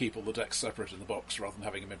that I can keep all the decks separate in the box rather than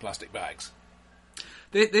having them in plastic bags.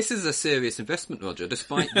 This is a serious investment, Roger.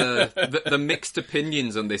 Despite the mixed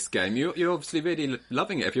opinions on this game, you're obviously really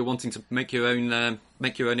loving it. If you're wanting to make your own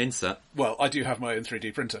insert. Well, I do have my own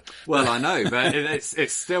 3D printer. Well, I know, but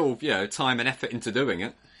it's still time and effort into doing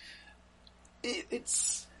it.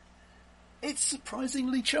 It's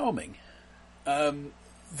surprisingly charming.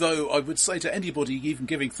 Though I would say to anybody even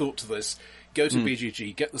giving thought to this, go to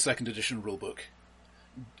BGG, get the second edition rulebook.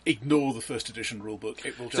 Ignore the first edition rulebook.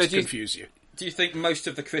 It will just confuse you. Do you think most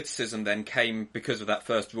of the criticism then came because of that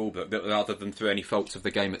first rulebook, rather than through any faults of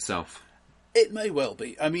the game itself? It may well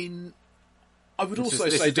be. I mean, I would also say...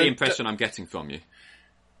 This is the impression I'm getting from you.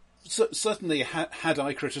 Certainly, had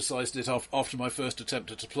I criticised it after my first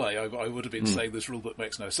attempt to play, I would have been saying this rulebook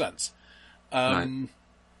makes no sense. Right.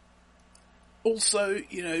 Also,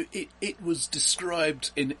 it was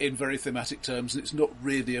described in very thematic terms, and it's not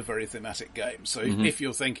really a very thematic game. So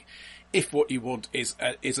if what you want is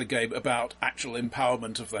a game about actual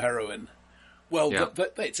empowerment of the heroine, well,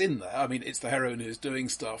 it's in there. I mean, it's the heroine who's doing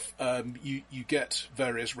stuff. You get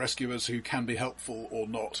various rescuers who can be helpful or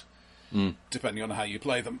not, depending on how you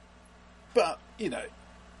play them. But,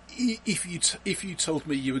 if you told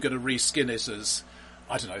me you were going to reskin it as,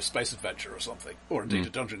 I don't know, Space Adventure or something, or indeed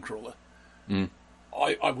a dungeon crawler,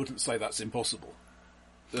 I wouldn't say that's impossible.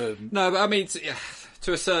 No, but I mean,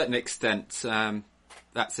 to a certain extent,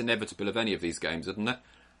 that's inevitable of any of these games, isn't it?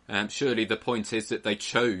 Surely the point is that they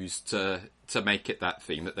chose to make it that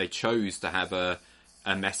theme, that they chose to have a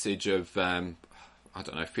message of, I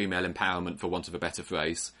don't know, female empowerment, for want of a better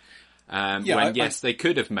phrase. They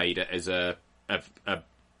could have made it as a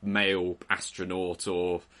male astronaut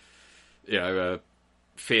or, a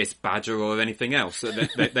fierce badger or anything else.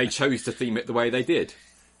 They chose to theme it the way they did.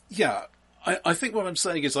 Yeah, I think what I'm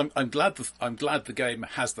saying is I'm glad the game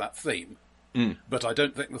has that theme, but I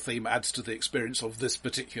don't think the theme adds to the experience of this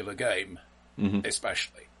particular game,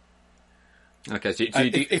 especially. Okay, so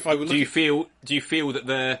do you feel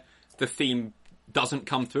that the theme doesn't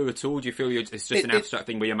come through at all? Do you feel it's just an abstract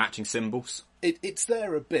thing where you're matching symbols? It's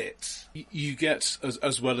there a bit. You get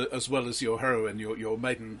as well as your heroine, your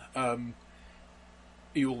maiden.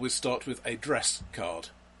 You always start with a dress card,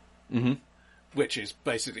 which is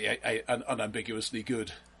basically an unambiguously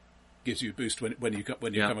good, gives you a boost when you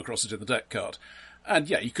come across it in the deck card. And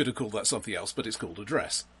yeah, you could have called that something else, but it's called a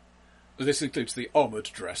dress. This includes the armoured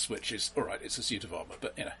dress, which is all right. It's a suit of armour,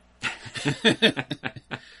 but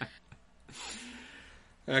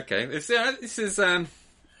Okay, this is. I'm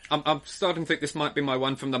starting to think this might be my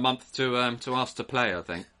one from the month to ask to play. I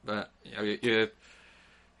think, but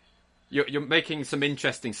You're making some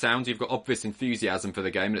interesting sounds. You've got obvious enthusiasm for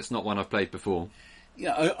the game, and it's not one I've played before.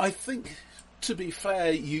 Yeah, I think, to be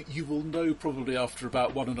fair, you will know probably after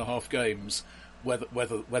about 1.5 games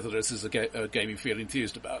whether this is a game you feel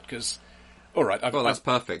enthused about. Because, all right, that's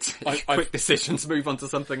perfect. Quick decisions, move on to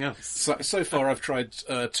something else. So far, I've tried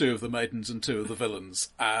 2 of the maidens and 2 of the villains,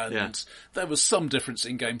 and there was some difference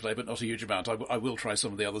in gameplay, but not a huge amount. I will try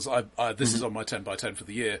some of the others. This is on my 10x10 for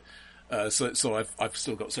the year. So I've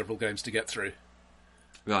still got several games to get through,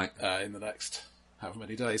 right? In the next however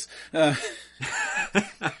many days.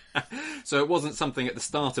 So it wasn't something at the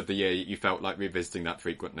start of the year you felt like revisiting that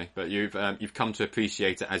frequently, but you've come to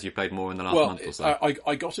appreciate it as you played more in the last month or so.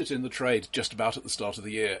 I got it in the trade just about at the start of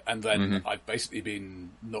the year, and then I've basically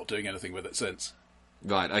been not doing anything with it since.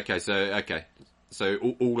 Right. Okay. So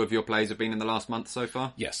all of your plays have been in the last month so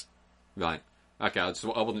far? Yes. Right. Okay, I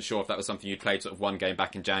wasn't sure if that was something you'd played sort of one game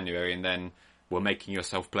back in January and then were making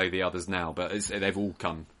yourself play the others now, but they've all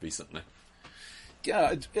come recently.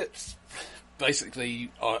 Yeah, it's basically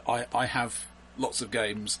I have lots of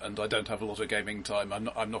games and I don't have a lot of gaming time.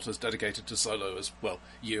 I'm not as dedicated to solo as, well,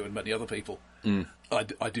 you and many other people.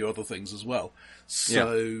 I do other things as well.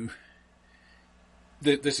 So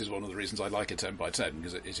this is one of the reasons I like a 10x10,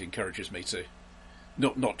 because it encourages me to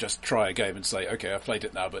not just try a game and say, okay, I've played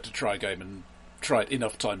it now, but to try a game and try it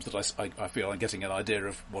enough times that I feel I'm getting an idea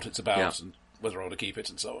of what it's about and whether I want to keep it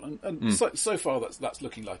and so on. And so far that's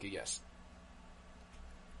looking like a yes.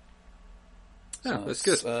 Yeah, that's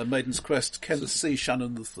good. Maiden's Quest, Kenneth C.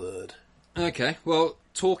 Shannon III. Okay, well,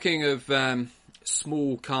 talking of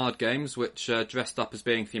small card games which dressed up as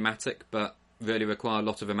being thematic but really require a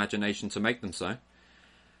lot of imagination to make them so,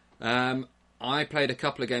 I played a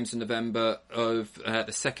couple of games in November of the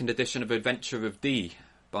second edition of Adventure of D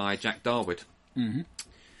by Jack Darwood.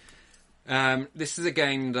 This is a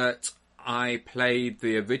game that I played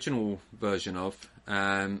the original version of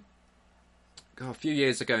a few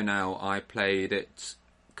years ago now. I played it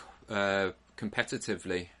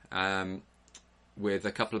competitively with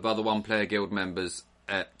a couple of other one-player guild members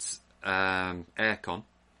at Aircon.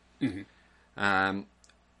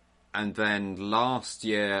 And then last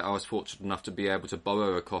year, I was fortunate enough to be able to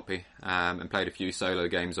borrow a copy and played a few solo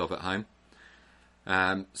games of at home.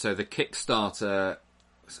 So the Kickstarter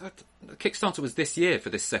was this year for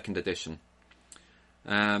this second edition.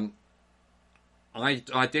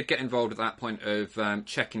 I did get involved at that point of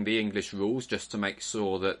checking the English rules just to make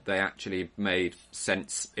sure that they actually made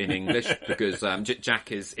sense in English because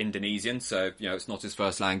Jack is Indonesian, so it's not his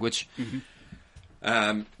first language. Mm-hmm.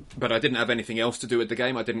 But I didn't have anything else to do with the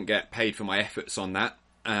game. I didn't get paid for my efforts on that.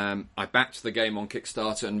 I backed the game on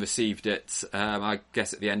Kickstarter and received it, I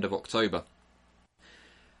guess, at the end of October.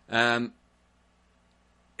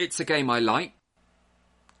 It's a game I like.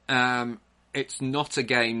 It's not a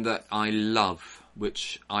game that I love,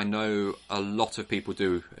 which I know a lot of people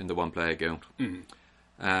do in the One Player Guild. Mm.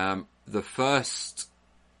 The first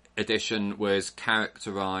edition was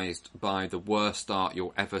characterised by the worst art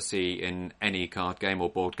you'll ever see in any card game or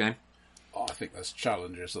board game. Oh, I think there's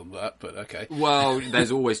challenges on that, but okay. Well,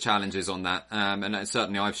 there's always challenges on that, and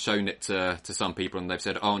certainly I've shown it to some people, and they've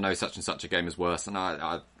said, "Oh no, such and such a game is worse," and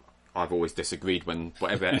I've always disagreed. When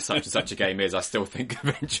whatever such and such a game is, I still think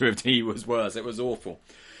Adventure of D was worse. It was awful.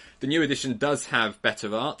 The new edition does have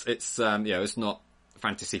better art. It's it's not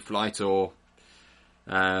Fantasy Flight or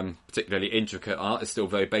particularly intricate art. It's still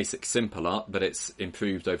very basic, simple art, but it's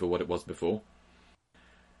improved over what it was before.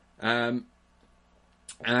 And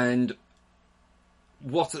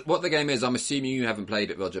what the game is, I'm assuming you haven't played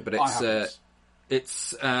it, Roger, but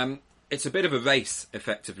it's a bit of a race,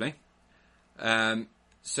 effectively.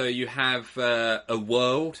 So you have a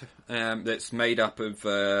world that's made up of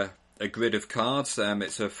a grid of cards.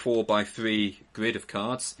 It's a 4x3 grid of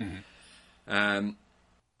cards. Mm-hmm.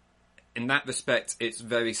 In that respect, it's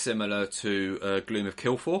very similar to Gloom of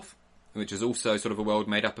Kilforth, which is also sort of a world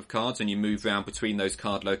made up of cards, and you move around between those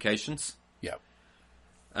card locations. Yeah.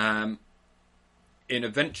 In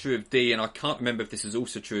Adventure of D, and I can't remember if this is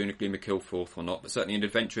also true in Gloom of Kilforth or not, but certainly in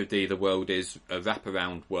Adventure of D, the world is a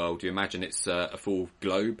wraparound world. You imagine it's a full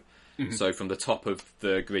globe. Mm-hmm. So from the top of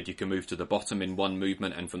the grid, you can move to the bottom in one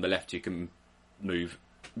movement, and from the left, you can move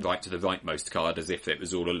right to the rightmost card as if it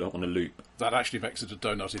was all on a loop. That actually makes it a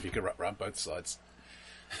donut if you can wrap around both sides.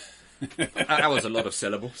 That was a lot of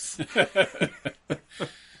syllables.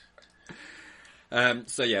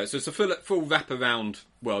 So it's a full wraparound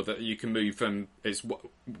world that you can move from. It's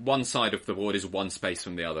one side of the board is one space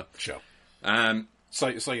from the other. Sure. So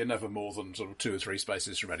you're never more than sort of 2 or 3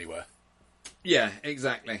 spaces from anywhere. Yeah,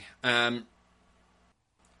 exactly.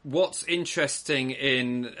 What's interesting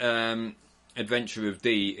in Adventure of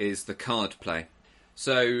D is the card play.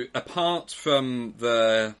 So apart from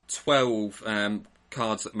the 12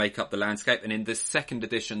 cards that make up the landscape, and in this second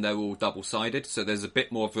edition they're all double-sided, so there's a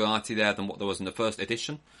bit more variety there than what there was in the first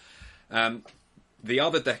edition. The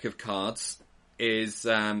other deck of cards is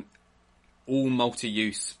all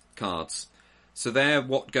multi-use cards. So they're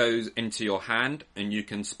what goes into your hand, and you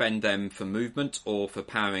can spend them for movement or for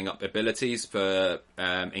powering up abilities for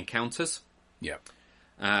encounters. Yeah.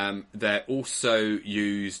 They're also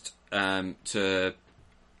used for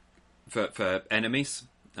enemies.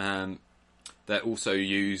 They're also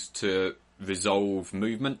used to resolve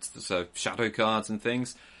movement, so shadow cards and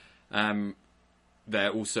things.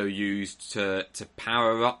 They're also used to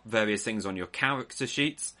power up various things on your character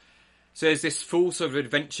sheets. So there's this full sort of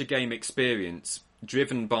adventure game experience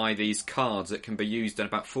driven by these cards that can be used in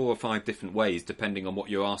about 4 or 5 different ways, depending on what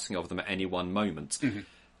you're asking of them at any one moment. Mm-hmm.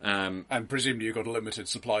 And presumably you've got a limited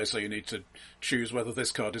supply, so you need to choose whether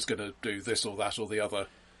this card is going to do this or that or the other.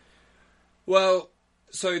 Well,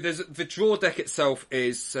 so the draw deck itself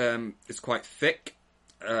is quite thick.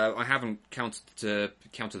 I haven't counted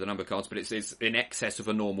the number of cards, but it's in excess of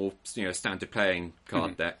a normal standard playing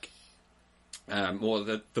card deck. Or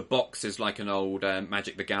the box is like an old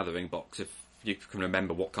Magic the Gathering box, if you can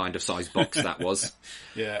remember what kind of size box that was.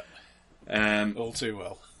 Yeah. All too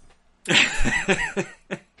well.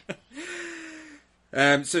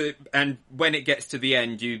 And when it gets to the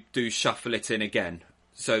end, you do shuffle it in again.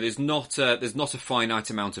 So there's not a finite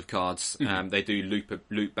amount of cards. They do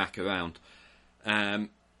loop back around.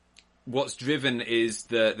 What's driven is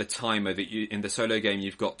the timer that in the solo game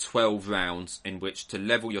you've got 12 rounds in which to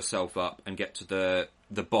level yourself up and get to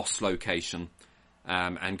the boss location,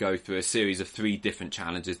 and go through a series of 3 different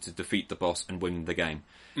challenges to defeat the boss and win the game.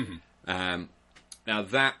 Mm-hmm. Now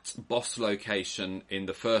that boss location in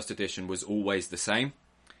the first edition was always the same.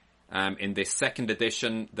 In this second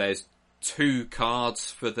edition, there's 2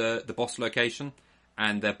 cards for the boss location,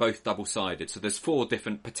 and they're both double-sided. So there's 4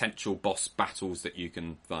 different potential boss battles that you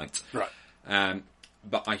can fight. Right.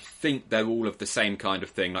 But I think they're all of the same kind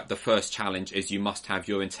of thing. Like the first challenge is you must have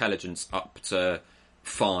your intelligence up to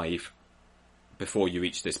 5 before you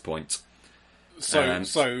reach this point. So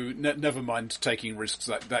never mind taking risks.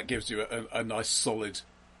 That gives you a nice solid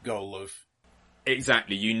goal of...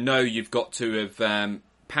 Exactly. You've got to have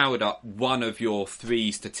powered up one of your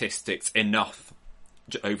 3 statistics enough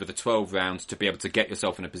over the 12 rounds to be able to get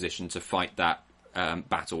yourself in a position to fight that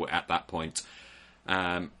battle at that point.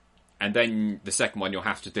 And then the second one, you'll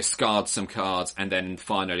have to discard some cards, and then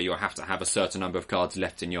finally you'll have to have a certain number of cards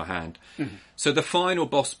left in your hand. Mm-hmm. So the final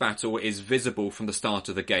boss battle is visible from the start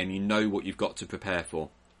of the game. You know what you've got to prepare for.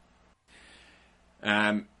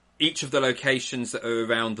 Each of the locations that are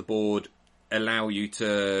around the board allow you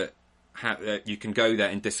to have... you can go there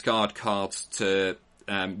and discard cards to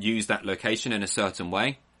use that location in a certain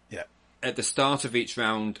way. Yeah. At the start of each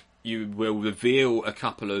round, you will reveal a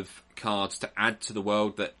couple of cards to add to the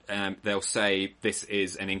world that they'll say this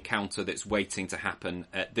is an encounter that's waiting to happen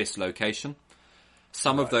at this location.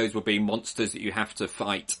 Some of those will be monsters that you have to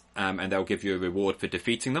fight, and they'll give you a reward for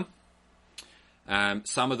defeating them.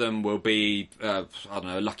 Some of them will be, a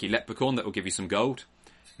lucky leprechaun that will give you some gold.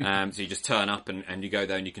 So you just turn up and you go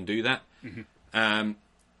there and you can do that. Mm-hmm.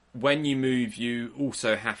 When you move, you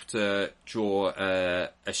also have to draw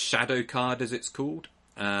a shadow card, as it's called.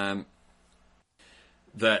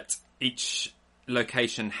 That each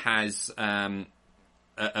location has a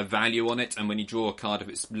value on it, and when you draw a card, if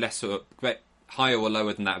it's higher or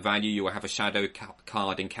lower than that value, you will have a shadow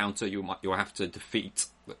card encounter. You'll have to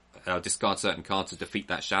discard certain cards to defeat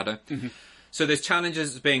that shadow. Mm-hmm. So there's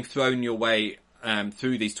challenges being thrown your way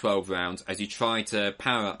through these 12 rounds as you try to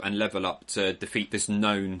power up and level up to defeat this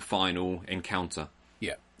known final encounter.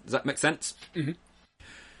 Yeah. Does that make sense? Mm-hmm.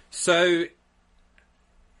 So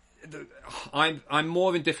I'm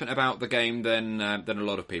more indifferent about the game than a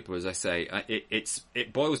lot of people, as I say.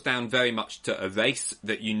 It boils down very much to a race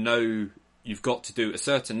that you've got to do a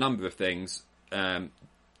certain number of things to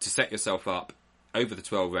set yourself up over the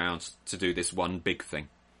 12 rounds to do this one big thing.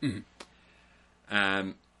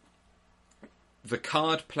 Mm-hmm. The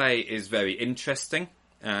card play is very interesting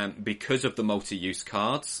because of the multi-use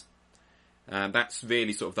cards. That's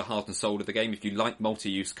really sort of the heart and soul of the game. If you like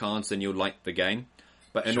multi-use cards, then you'll like the game.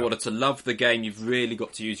 But in order to love the game, you've really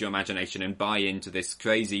got to use your imagination and buy into this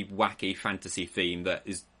crazy, wacky fantasy theme that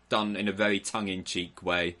is done in a very tongue-in-cheek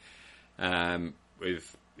way,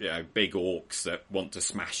 with big orcs that want to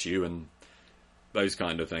smash you and those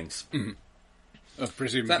kind of things. Mm-hmm.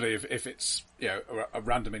 Presumably, if it's a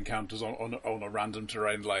random encounters on a random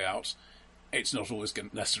terrain layout, it's not always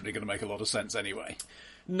necessarily going to make a lot of sense anyway.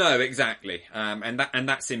 No, exactly, and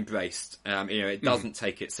that's embraced. It doesn't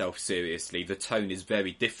take itself seriously. The tone is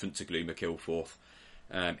very different to Gloom of Kilforth.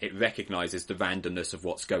 It recognises the randomness of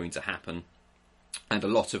what's going to happen, and a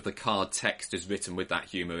lot of the card text is written with that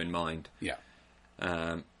humour in mind. Yeah.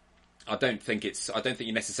 I don't think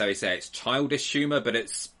you necessarily say it's childish humour, but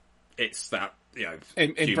it's that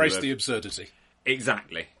embrace the absurdity.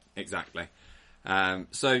 Exactly.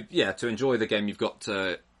 So to enjoy the game, you've got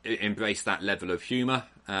to embrace that level of humour.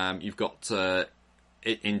 You've got to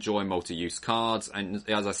enjoy multi-use cards, and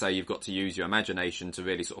as I say, you've got to use your imagination to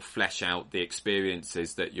really sort of flesh out the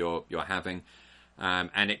experiences that you're having,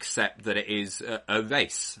 and accept that it is a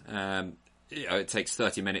race. It takes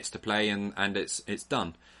 30 minutes to play, and it's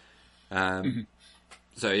done. Mm-hmm.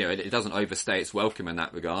 So it doesn't overstay its welcome in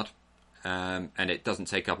that regard, and it doesn't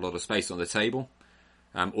take up a lot of space on the table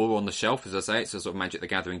or on the shelf. As I say, it's a sort of Magic the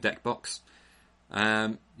Gathering deck box.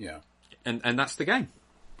 And that's the game.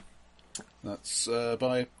 That's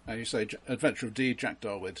by, how you say, Adventure of D. Jack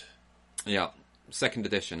Darwood. Yeah, second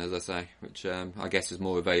edition, as I say, which I guess is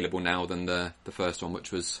more available now than the first one,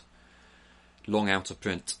 which was long out of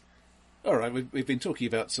print. All right, we've been talking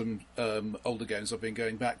about some older games I've been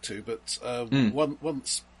going back to, but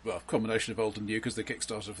a combination of old and new, because the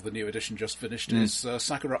Kickstarter for the new edition just finished, is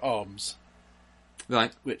Sakura Arms.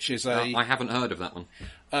 Right. Which is I haven't heard of that one.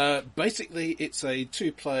 Basically, it's a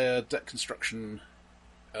 2-player deck construction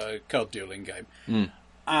card dueling game.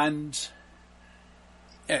 And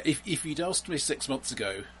if you'd asked me 6 months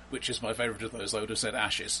ago, which is my favourite of those, I would have said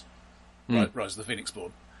Ashes. Rise of the Phoenix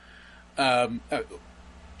Spawn.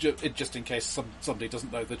 Just in case somebody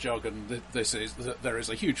doesn't know the jargon, there is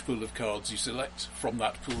a huge pool of cards. You select from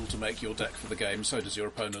that pool to make your deck for the game, so does your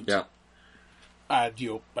opponent. Yeah. And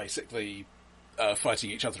you're basically fighting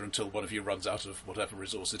each other until one of you runs out of whatever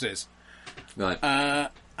resource it is. Right.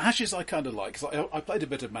 Ashes I kind of like, because I played a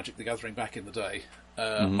bit of Magic the Gathering back in the day.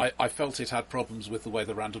 I felt it had problems with the way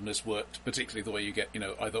the randomness worked, particularly the way you get,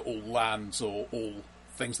 either all lands or all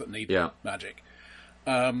things that need magic.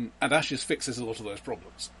 And Ashes fixes a lot of those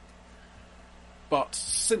problems. But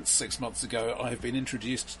since 6 months ago, I have been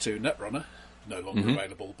introduced to Netrunner, no longer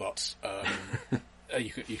available, but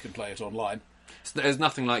you can play it online. There's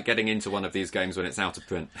nothing like getting into one of these games when it's out of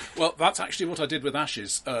print. Well, that's actually what I did with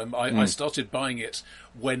Ashes. I started buying it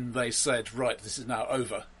when they said, right, this is now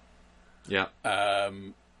over. Yeah.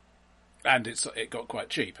 And it got quite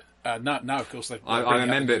cheap. Now, of course, they've... I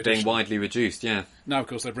remember it being widely reduced, yeah. Now, of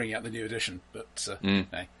course, they're bringing out the new edition, but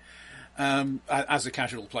hey. As a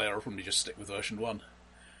casual player, I'll probably just stick with version 1.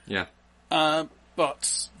 Yeah.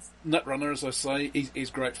 But Netrunner, as I say, is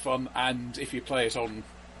great fun, and if you play it on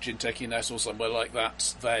Jinteki NES or somewhere like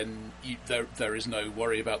that, then there is no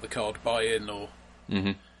worry about the card buy-in or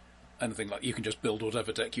anything like. You can just build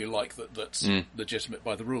whatever deck you like that's legitimate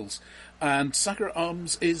by the rules. And Sakura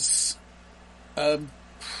Arms is, I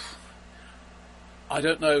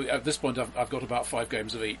don't know. At this point, I've got about 5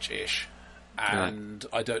 games of each-ish, and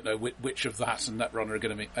I don't know which of that and Netrunner are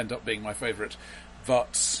going to end up being my favourite,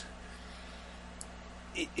 but.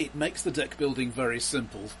 It makes the deck building very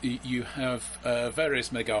simple. You have various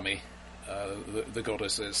Megami, the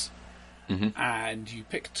goddesses, and you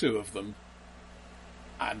pick 2 of them,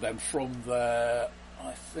 and then from there,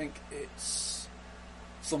 I think it's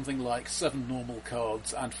something like 7 normal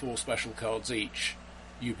cards and 4 special cards each.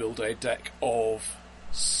 You build a deck of,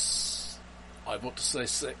 I want to say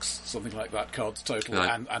 6, something like that, cards total,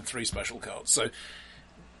 and 3 special cards. So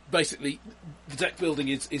basically, the deck building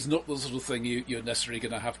is not the sort of thing you're necessarily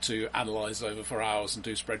going to have to analyse over for hours and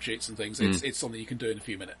do spreadsheets and things. It's something you can do in a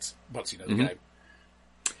few minutes once you know the game.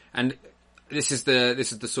 And this is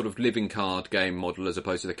the sort of living card game model as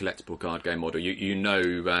opposed to the collectible card game model. You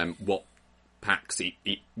know what packs,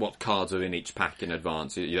 what cards are in each pack in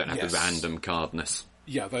advance. You don't have the random cardness.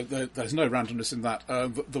 Yeah, there's no randomness in that.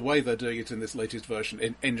 The way they're doing it in this latest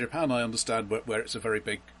version, in Japan, I understand where it's a very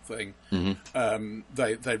big thing.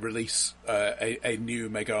 They release a new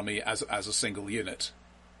Megami as a single unit,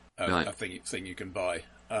 a thing you can buy.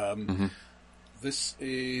 This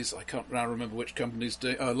is, I can't now remember which companies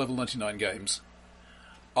do. Level 99 Games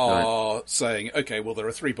are saying, okay, well there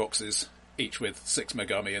are 3 boxes, each with 6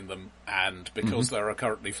 Megami in them, and because there are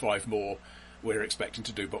currently 5 more. We're expecting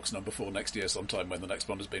to do box number 4 next year sometime when the next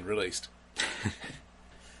one has been released.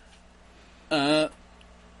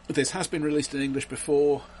 This has been released in English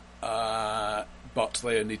before, but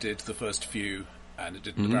they only did the first few, and it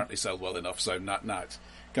didn't apparently sell well enough, so now it's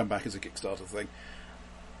come back as a Kickstarter thing.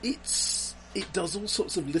 It does all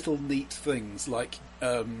sorts of little neat things, like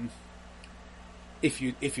if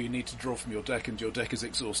you need to draw from your deck and your deck is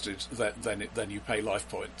exhausted, then you pay life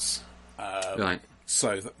points.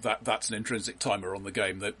 So that's an intrinsic timer on the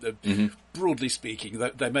game. Broadly speaking,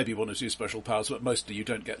 there may be 1 or 2 special powers, but mostly you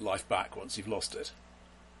don't get life back once you've lost it.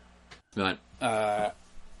 Right.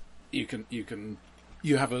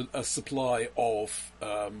 You have a supply of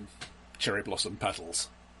cherry blossom petals.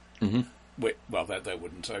 Well, they're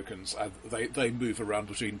wooden tokens. They move around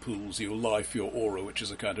between pools. Your life, your aura, which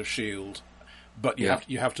is a kind of shield, but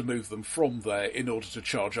you have to move them from there in order to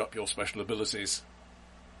charge up your special abilities,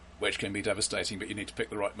 which can be devastating, but you need to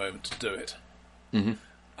pick the right moment to do it.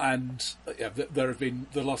 And there have been,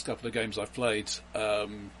 the last couple of games I've played,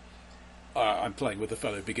 I'm playing with a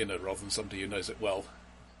fellow beginner rather than somebody who knows it well.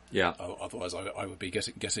 Yeah. Otherwise I would be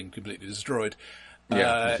getting completely destroyed.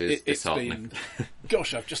 Yeah, it's been,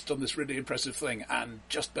 gosh, I've just done this really impressive thing and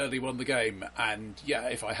just barely won the game. And yeah,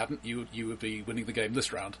 if I hadn't, you would be winning the game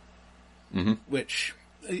this round. Which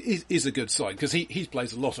is a good sign, because he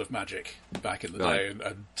plays a lot of Magic back in the day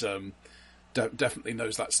and definitely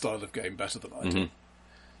knows that style of game better than I do.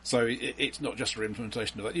 So it's not just a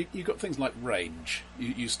implementation of that. You've got things like range.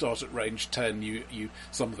 You start at range 10,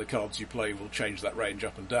 some of the cards you play will change that range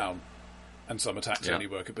up and down, and some attacks only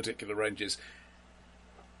work at particular ranges.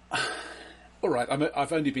 Alright,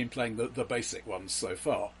 I've only been playing the basic ones so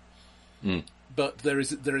far. But there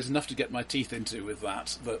is enough to get my teeth into with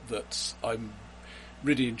that I'm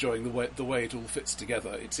really enjoying the way it all fits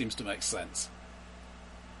together. It seems to make sense.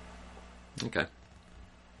 Okay.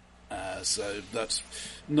 So that's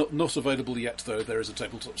not available yet, though. There is a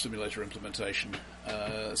tabletop simulator implementation.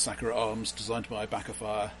 Sakura Arms, designed by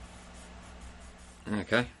Backafire.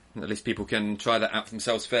 Okay. At least people can try that out for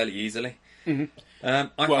themselves fairly easily.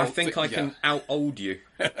 I think I can out-old you.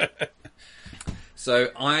 So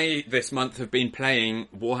I, this month, have been playing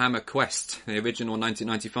Warhammer Quest, the original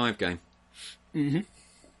 1995 game.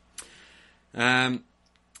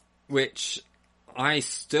 Which I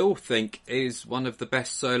still think is one of the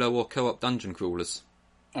best solo or co-op dungeon crawlers.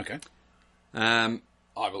 Okay. I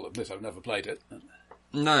will admit I've never played it.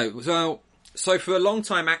 No. Well, so for a long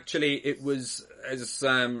time, actually, it was, as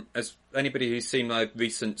anybody who's seen my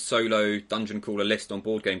recent solo dungeon crawler list on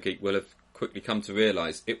Board Game Geek will have quickly come to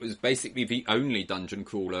realise, it was basically the only dungeon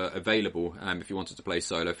crawler available if you wanted to play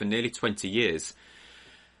solo for nearly 20 years.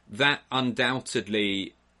 That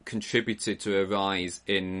undoubtedly contributed to a rise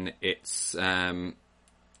in its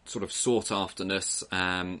sort of sought-afterness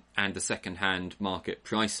and the second-hand market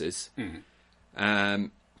prices. So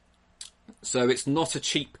it's not a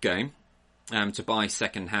cheap game to buy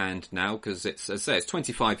second-hand now, because it's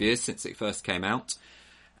 25 years since it first came out.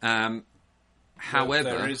 However,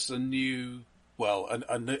 there is a new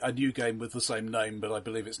game with the same name, but I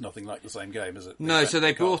believe it's nothing like the same game, is it? No, so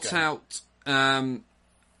they brought out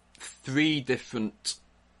 3 different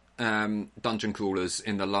dungeon crawlers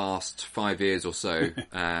in the last 5 years or so.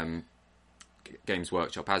 Games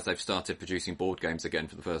Workshop, as they've started producing board games again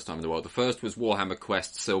for the first time in the world. The first was Warhammer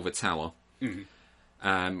Quest Silver Tower,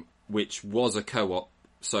 which was a co-op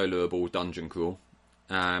soloable dungeon crawl.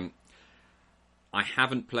 I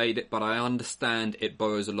haven't played it, but I understand it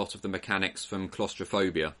borrows a lot of the mechanics from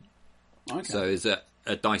Claustrophobia. Okay. So there's a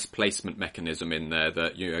dice placement mechanism in there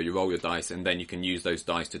that you roll your dice and then you can use those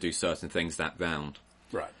dice to do certain things that round.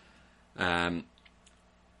 Right.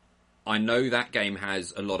 I know that game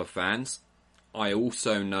has a lot of fans. I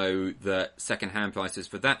also know that second-hand prices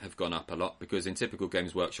for that have gone up a lot, because in typical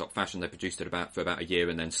Games Workshop fashion, they produced it for about a year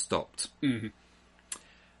and then stopped.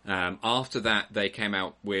 After that, they came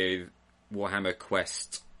out with Warhammer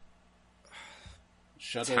Quest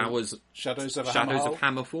Shadows of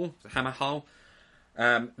Hammerfall.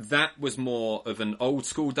 That was more of an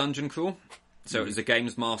old-school dungeon crawl. So it was a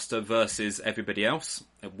Games Master versus everybody else.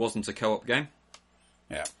 It wasn't a co-op game.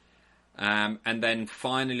 Yeah. And then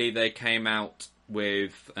finally they came out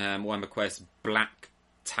with Warhammer Quest Black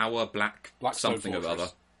Tower, Black something or other,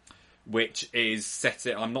 which is set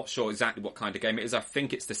it. I'm not sure exactly what kind of game it is. I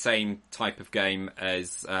think it's the same type of game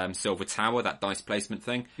as Silver Tower, that dice placement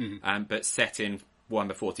thing, but set in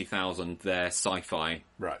Warhammer 40,000, their sci-fi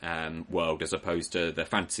world, as opposed to the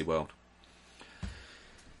fantasy world.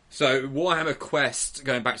 So Warhammer Quest,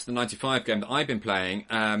 going back to the 95 game that I've been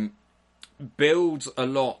playing, builds a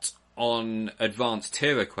lot on Advanced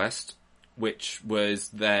Hero Quest, which was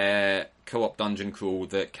their co-op dungeon crawl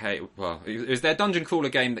that it was their dungeon crawler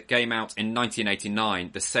game that came out in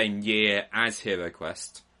 1989, the same year as Hero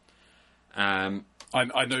Quest. I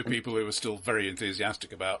know people who are still very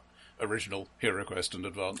enthusiastic about original Hero Quest and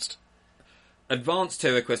Advanced. Advanced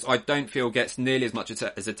Hero Quest, I don't feel gets nearly as much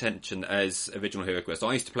as attention as original Hero Quest.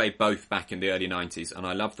 I used to play both back in the early 90s, and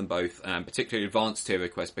I loved them both. Particularly Advanced Hero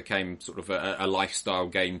Quest became sort of a lifestyle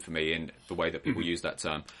game for me in the way that people use that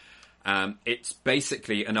term. It's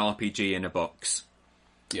basically an RPG in a box.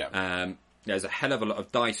 Yeah. There's a hell of a lot of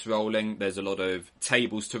dice rolling. There's a lot of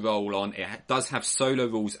tables to roll on. It does have solo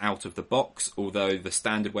rules out of the box, although the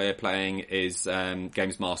standard way of playing is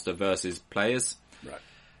Games Master versus players.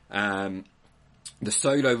 Right. The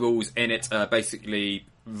solo rules in it basically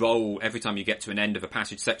roll every time you get to an end of a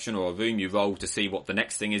passage section or a room. You roll to see what the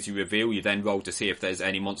next thing is you reveal. You then roll to see if there's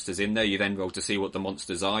any monsters in there. You then roll to see what the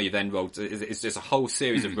monsters are. You then roll it's just a whole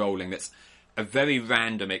series of rolling that's a very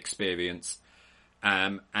random experience.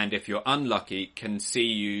 And if you're unlucky, can see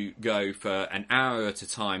you go for an hour at a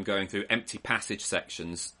time going through empty passage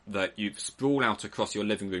sections that you sprawl out across your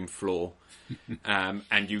living room floor.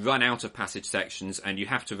 And you run out of passage sections and you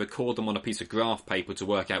have to record them on a piece of graph paper to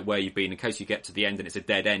work out where you've been in case you get to the end and it's a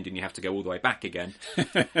dead end and you have to go all the way back again.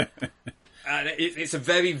 It's a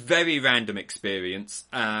very, very random experience.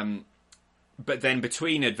 But then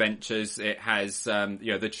between adventures, it has,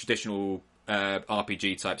 the traditional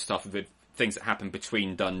RPG type stuff with things that happen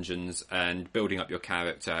between dungeons and building up your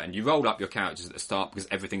character. And you roll up your characters at the start because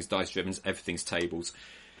everything's dice driven, everything's tables.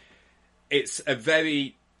 It's a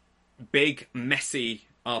very big, messy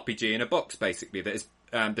RPG in a box, basically. That is,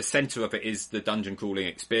 the centre of it is the dungeon crawling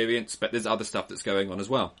experience, but there's other stuff that's going on as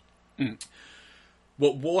well.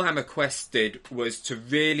 What Warhammer Quest did was to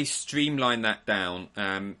really streamline that down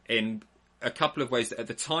in a couple of ways that at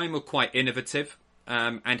the time were quite innovative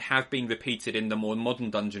and have been repeated in the more modern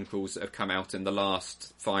dungeon crawls that have come out in the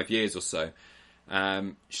last 5 years or so.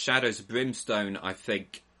 Shadows of Brimstone, I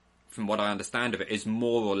think, from what I understand of it, is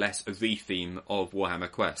more or less a re-theme of Warhammer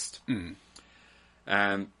Quest.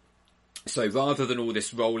 So rather than all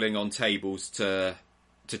this rolling on tables to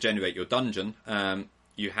generate your dungeon,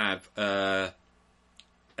 you have an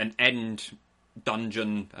end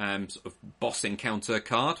dungeon sort of boss encounter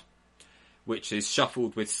card, which is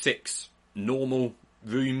shuffled with 6 normal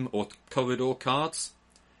room or corridor cards,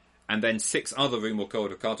 and then 6 other room or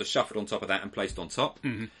corridor cards are shuffled on top of that and placed on top.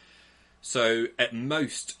 So at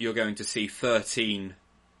most, you're going to see 13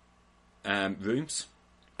 rooms.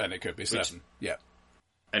 And it could be 7, yeah.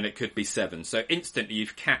 and it could be 7. So instantly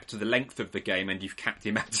you've capped the length of the game and you've capped the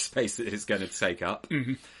amount of space that it's going to take up.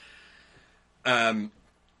 Mm-hmm.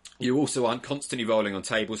 You also aren't constantly rolling on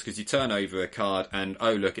tables because you turn over a card and,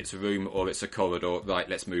 oh, look, it's a room or it's a corridor. Right,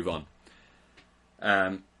 let's move on.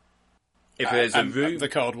 If there's a room... the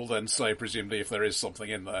card will then say, presumably, if there is something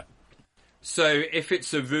in there. So if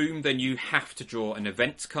it's a room, then you have to draw an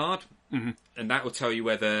events card. Mm-hmm. And that will tell you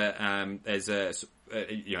whether there's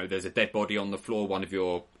a dead body on the floor. One of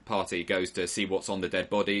your party goes to see what's on the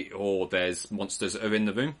dead body, or there's monsters that are in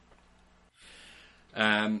the room.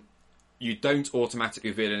 You don't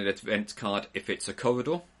automatically reveal an event card if it's a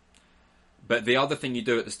corridor. But the other thing you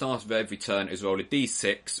do at the start of every turn is roll a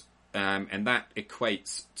d6, and that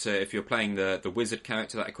equates to, if you're playing the wizard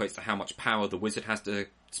character, that equates to how much power the wizard has to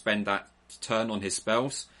spend that turn on his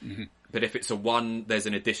spells. Mm-hmm. But if it's a 1, there's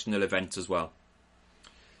an additional event as well.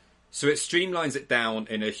 So it streamlines it down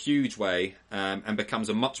in a huge way, and becomes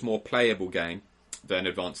a much more playable game than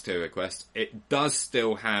Advanced Hero Quest. It does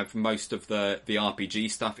still have most of the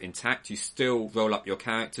RPG stuff intact. You still roll up your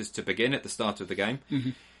characters to begin at the start of the game.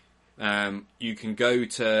 Mm-hmm. You can go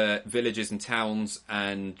to villages and towns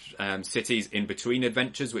and cities in between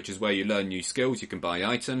adventures, which is where you learn new skills. You can buy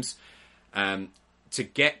items. To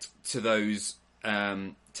get to those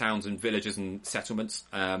towns and villages and settlements,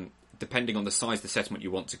 depending on the size of the settlement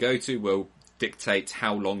you want to go to, will dictate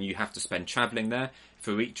how long you have to spend travelling there.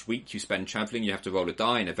 For each week you spend travelling, you have to roll a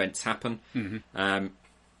die and events happen. Mm-hmm.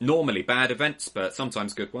 Normally bad events, but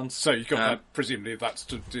sometimes good ones. So you've got that, presumably that's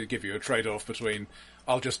to give you a trade-off between,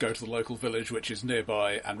 I'll just go to the local village, which is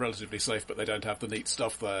nearby and relatively safe, but they don't have the neat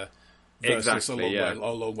stuff there, versus a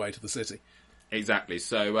long way to the city. Exactly.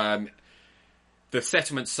 So the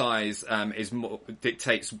settlement size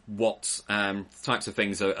dictates what types of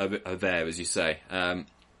things are there, as you say.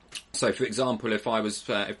 So, for example, if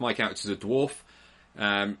my character's a dwarf,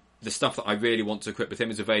 the stuff that I really want to equip with him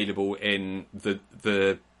is available in the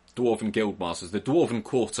Dwarven Guildmasters, the Dwarven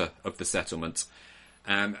Quarter of the settlement.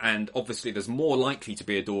 And obviously there's more likely to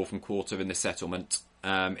be a Dwarven Quarter in the settlement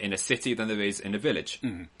in a city than there is in a village.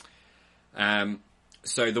 Mm-hmm.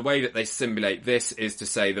 So the way that they simulate this is to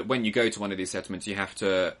say that when you go to one of these settlements, you have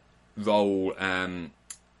to roll a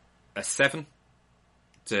 7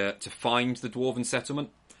 to find the Dwarven settlement,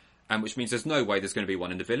 which means there's no way there's going to be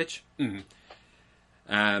one in the village.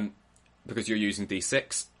 Mm-hmm. Because you're using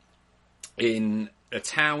D6. In a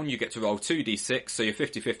town, you get to roll 2d6, so you're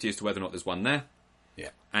 50-50 as to whether or not there's one there. Yeah.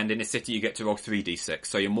 And in a city, you get to roll 3d6,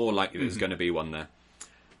 so you're more likely there's going to be one there.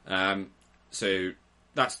 So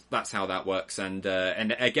that's how that works. And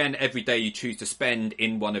again, every day you choose to spend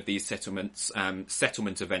in one of these settlements,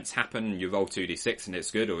 settlement events happen. You roll 2d6, and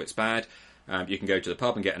it's good or it's bad. You can go to the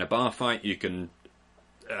pub and get in a bar fight. You can,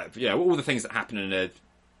 all the things that happen in a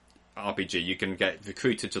RPG. You can get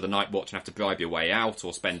recruited to the Night Watch and have to bribe your way out,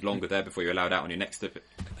 or spend longer there before you're allowed out on your next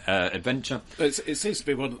adventure. It seems to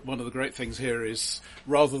be one of the great things here is,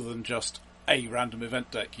 rather than just a random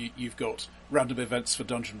event deck, you've got random events for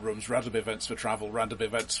dungeon rooms, random events for travel, random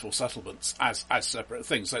events for settlements as separate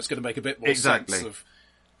things. So it's going to make a bit more sense of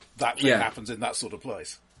that thing happens in that sort of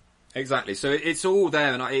place. Exactly. So it's all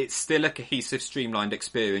there, and it's still a cohesive, streamlined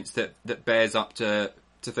experience that bears up to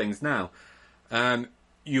things now.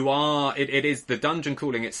 It is the dungeon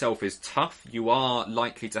crawling itself is tough. You are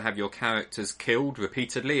likely to have your characters killed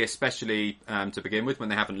repeatedly, especially to begin with when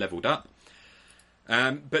they haven't leveled up.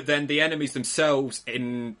 But then the enemies themselves,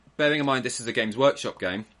 bearing in mind this is a Games Workshop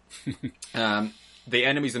game, the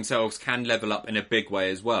enemies themselves can level up in a big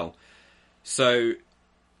way as well. So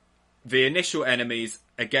the initial enemies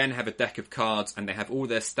again have a deck of cards, and they have all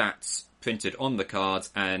their stats printed on the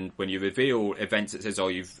cards, and when you reveal events, it says,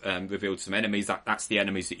 you've revealed some enemies, that's the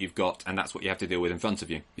enemies that you've got, and that's what you have to deal with in front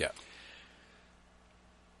of you. Yeah.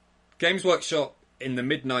 Games Workshop in the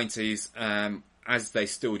mid-90s, as they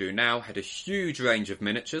still do now, had a huge range of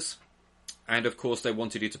miniatures, and of course they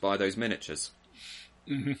wanted you to buy those miniatures.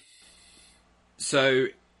 Mm-hmm. So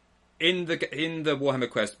in the Warhammer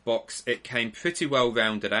Quest box, it came pretty well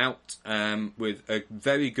rounded out, with a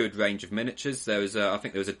very good range of miniatures. I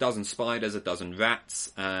think there was a dozen spiders, a dozen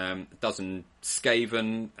rats, a dozen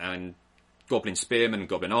Skaven, and goblin spearmen, and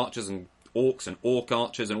goblin archers, and orcs and orc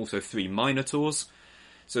archers, and also 3 minotaurs.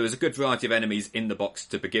 So there's a good variety of enemies in the box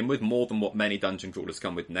to begin with, more than what many dungeon crawlers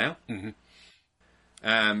come with now.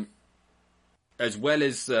 Mm-hmm. As well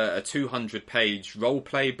as a 200-page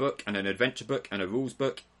role-play book, and an adventure book, and a rules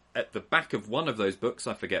book. At the back of one of those books,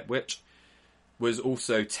 I forget which, was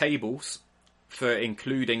also tables for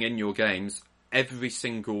including in your games every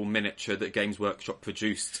single miniature that Games Workshop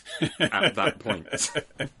produced at that point.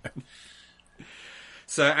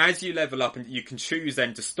 So as you level up, and you can choose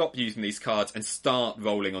then to stop using these cards and start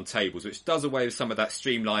rolling on tables, which does away with some of that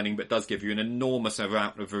streamlining, but does give you an enormous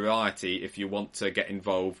amount of variety if you want to get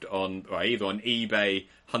involved on either on eBay,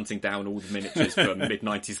 hunting down all the miniatures from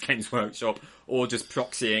mid-90s Games Workshop, or just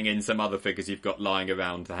proxying in some other figures you've got lying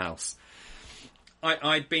around the house.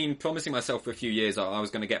 I'd been promising myself for a few years I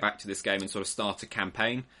was going to get back to this game and sort of start a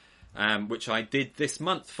campaign, which I did this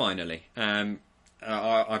month finally.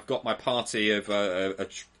 I've got my party of a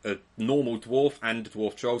normal dwarf and a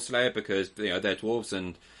dwarf troll slayer because they're dwarves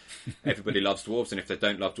and everybody loves dwarves, and if they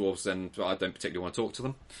don't love dwarves, then I don't particularly want to talk to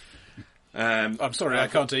them. I'm sorry, I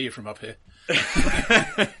can't hear you from up here.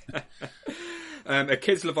 A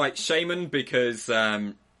Kislevite shaman because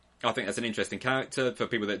I think that's an interesting character for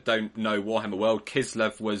people that don't know Warhammer World.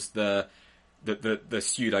 Kislev was the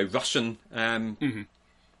pseudo-Russian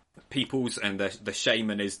peoples, and the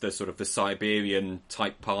shaman is the sort of the Siberian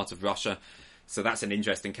type part of Russia. So that's an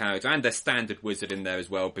interesting character, and there's standard wizard in there as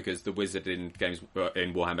well, because the wizard in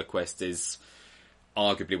Warhammer Quest is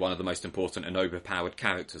arguably one of the most important and overpowered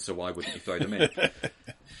characters. So why wouldn't you throw them in?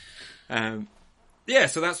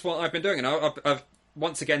 So that's what I've been doing, and I've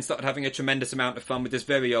once again started having a tremendous amount of fun with this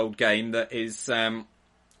very old game that is. I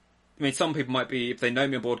mean, some people might be, if they know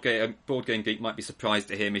me on Board Game Geek, might be surprised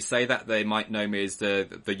to hear me say that. They might know me as the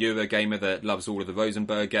Euro gamer that loves all of the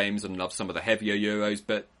Rosenberg games and loves some of the heavier Euros.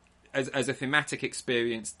 But as a thematic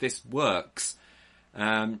experience, this works.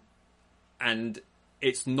 And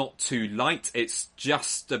it's not too light. It's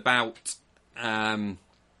just about,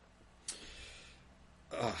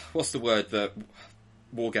 what's the word that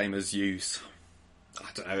wargamers use? I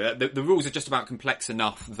don't know. The rules are just about complex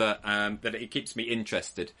enough that it keeps me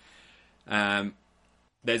interested.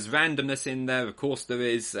 There's randomness in there, of course there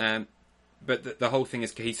is, but the whole thing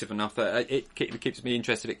is cohesive enough that it keeps me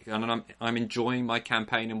interested, and I'm enjoying my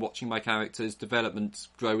campaign and watching my characters' development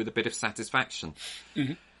grow with a bit of satisfaction.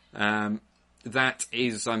 Mm-hmm. That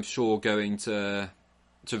is, I'm sure, going to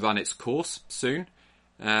run its course soon,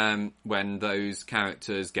 when those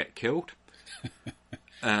characters get killed.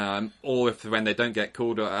 Or when they don't get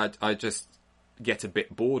killed, I just get a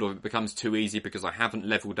bit bored, or it becomes too easy because I haven't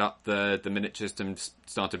leveled up the miniatures and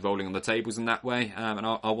started rolling on the tables in that way, and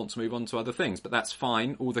I want to move on to other things. But that's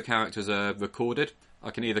fine. All the characters are recorded. I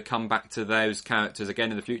can either come back to those characters again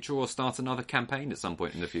in the future or start another campaign at some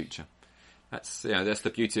point in the future. That's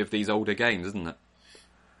the beauty of these older games, isn't it?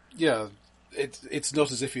 Yeah, it's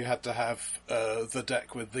not as if you had to have the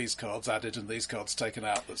deck with these cards added and these cards taken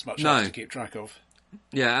out. That's much harder to keep track of.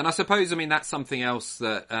 Yeah, and I suppose, that's something else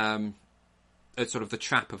that it's sort of the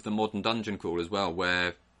trap of the modern dungeon crawl as well,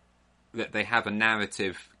 where they have a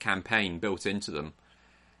narrative campaign built into them.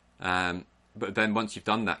 But then once you've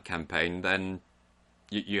done that campaign, then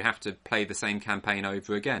you have to play the same campaign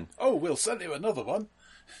over again. Oh, we'll send you another one.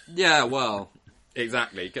 Yeah, well,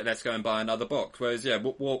 exactly. Let's go and buy another box. Whereas,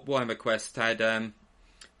 Warhammer Quest had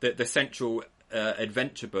the central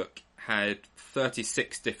adventure book had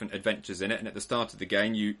 36 different adventures in it, and at the start of the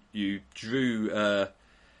game, you drew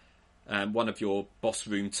one of your boss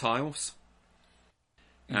room tiles,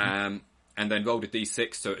 and then rolled a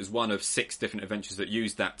d6, so it was one of 6 different adventures that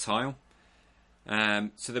used that tile.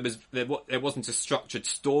 So there wasn't a structured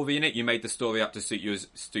story in it. You made the story up to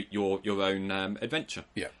suit your own adventure.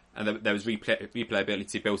 Yeah, and there was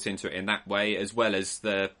replayability built into it in that way, as well as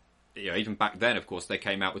even back then, of course, they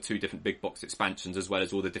came out with 2 different big box expansions, as well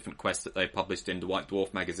as all the different quests that they published in the White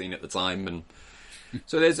Dwarf magazine at the time, and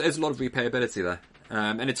so there's a lot of replayability there.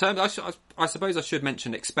 And in terms, I suppose I should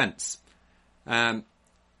mention expense.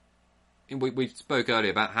 We spoke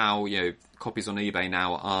earlier about how copies on eBay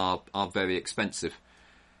now are very expensive,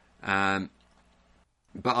 but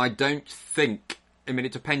I don't think.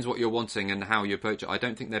 It depends what you're wanting and how you approach it. I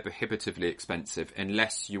don't think they're prohibitively expensive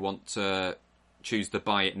unless you want to choose the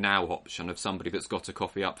buy it now option of somebody that's got a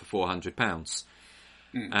copy up for £400.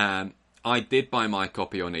 I did buy my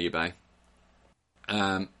copy on eBay,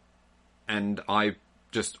 and I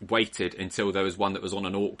just waited until there was one that was on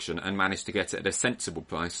an auction and managed to get it at a sensible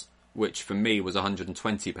price, which for me was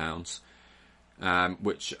 £120,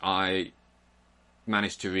 which I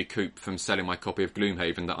managed to recoup from selling my copy of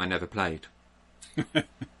Gloomhaven that I never played.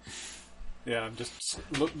 Yeah, I'm just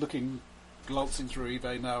glancing through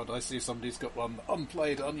eBay now, and I see somebody's got one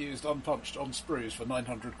unplayed, unused, unpunched on sprues for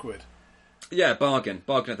 £900. Yeah, bargain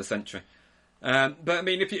of the century. But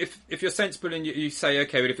if you're sensible and you say,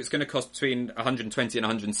 okay, well, if it's going to cost between £120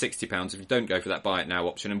 and £160, if you don't go for that buy it now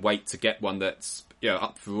option and wait to get one that's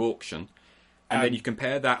up for auction, And then you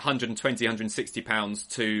compare that £120, £160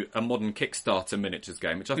 to a modern Kickstarter miniatures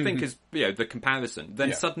game, which I think is, the comparison.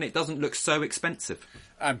 Then suddenly it doesn't look so expensive.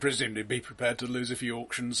 And presumably be prepared to lose a few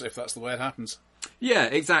auctions if that's the way it happens. Yeah,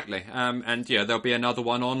 exactly. And there'll be another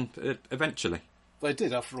one on eventually. They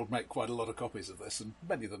did, after all, make quite a lot of copies of this, and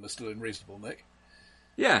many of them are still in reasonable nick.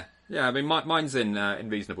 Yeah. I mean, mine's in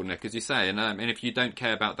reasonable nick, as you say. And if you don't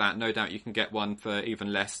care about that, no doubt you can get one for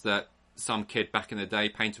even less that some kid back in the day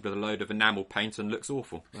painted with a load of enamel paint and looks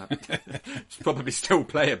awful. It's probably still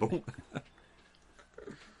playable.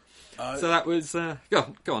 So that was... go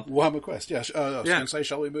on. Warhammer Quest, yeah. I was going to say,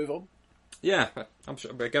 shall we move on? Yeah, I'm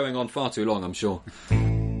sure we're going on far too long, I'm sure.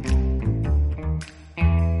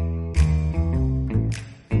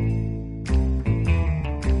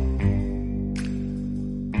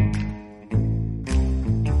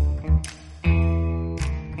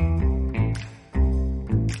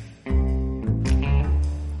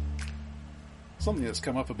 Something that's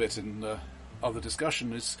come up a bit in other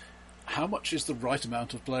discussion is how much is the right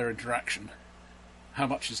amount of player interaction? How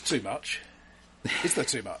much is too much? Is there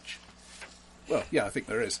too much? Well, yeah, I think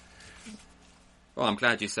there is. Well, I'm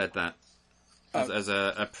glad you said that. As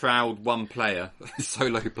a proud one-player,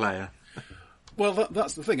 solo player. Well,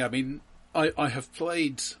 that's the thing. I mean, I have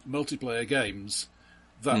played multiplayer games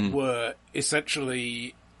that were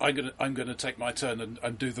essentially... I'm going to take my turn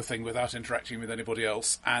and do the thing without interacting with anybody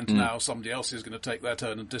else, and now somebody else is going to take their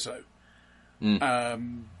turn and ditto.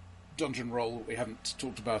 Dungeon roll we haven't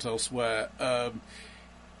talked about elsewhere.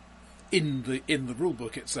 In the rule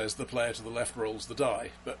book it says the player to the left rolls the die,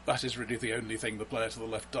 but that is really the only thing the player to the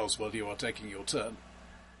left does while you are taking your turn.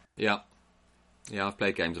 Yeah, I've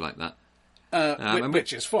played games like that,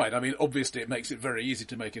 which is fine. I mean, obviously it makes it very easy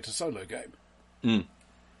to make it a solo game.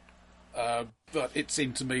 But it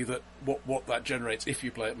seemed to me that what that generates, if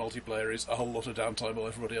you play it multiplayer, is a whole lot of downtime while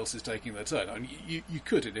everybody else is taking their turn. I mean, you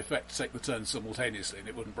could, in effect, take the turn simultaneously and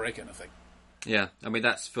it wouldn't break anything. Yeah, I mean,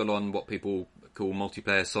 that's full on what people call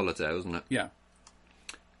multiplayer solitaire, isn't it? Yeah.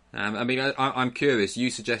 I mean, I'm curious, you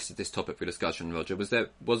suggested this topic for discussion, Roger.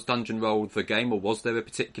 Was Dungeon Roll the game, or was there a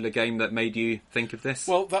particular game that made you think of this?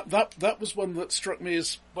 Well, that was one that struck me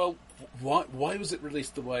as, well, why was it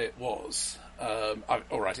released the way it was?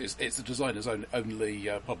 All right, it's the designer's only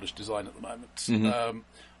published design at the moment.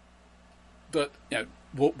 But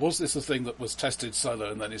was this a thing that was tested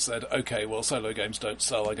solo, and then he said, "Okay, well, solo games don't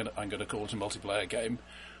sell. I'm going to call it a multiplayer game."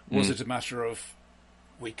 Was it a matter of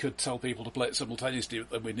we could tell people to play it simultaneously,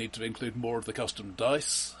 but then we need to include more of the custom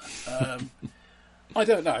dice? I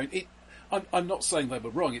don't know. I'm not saying they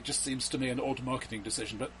were wrong. It just seems to me an odd marketing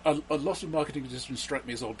decision. But a lot of marketing decisions strike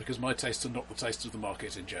me as odd because my tastes are not the tastes of the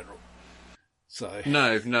market in general. So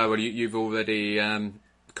no. Well, you've already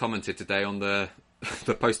commented today on the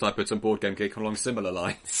post I put on Board Game Geek along similar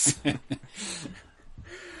lines.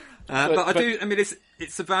 But I do. I mean,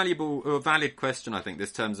 it's a valuable or valid question. I think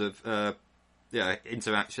this terms of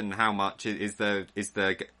interaction. How much is there?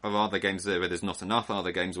 Are there games where there's not enough? Are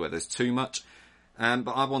there games where there's too much?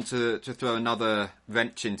 But I want to throw another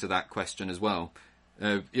wrench into that question as well.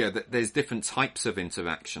 There's different types of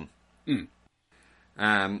interaction.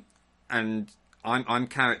 And I'm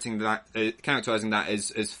characterizing that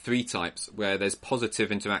as three types, where there's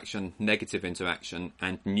positive interaction, negative interaction,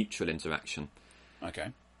 and neutral interaction.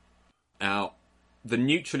 Okay. Now, the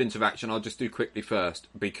neutral interaction I'll just do quickly first,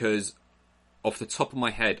 because off the top of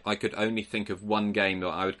my head, I could only think of one game that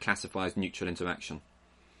I would classify as neutral interaction.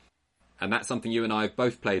 And that's something you and I have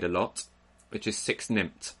both played a lot, which is Six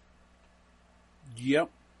Nimmt.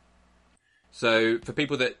 Yep. So, for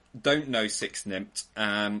people that don't know Six Nimmt,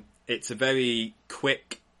 it's a very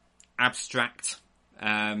quick, abstract,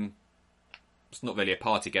 it's not really a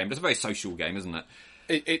party game, but it's a very social game, isn't it?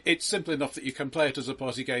 It's simple enough that you can play it as a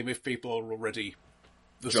party game if people are already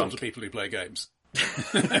the drunk. Sort of people who play games.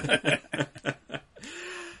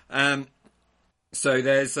 So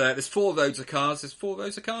there's 4 rows of cards. There's 4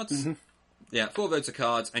 rows of cards? Mm-hmm. Yeah, 4 rows of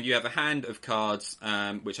cards, and you have a hand of cards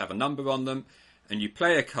which have a number on them, and you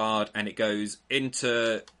play a card, and it goes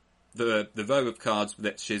into the row of cards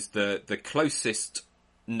which is the closest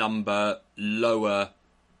number lower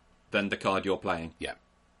than the card you're playing. Yeah.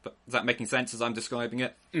 But is that making sense as I'm describing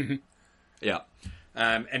it? Mm-hmm. Yeah.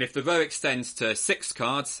 And if the row extends to 6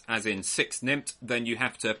 cards, as in 6 Nimmt, then you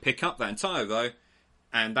have to pick up that entire row,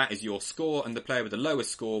 and that is your score, and the player with the lowest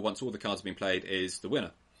score, once all the cards have been played, is the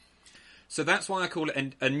winner. So that's why I call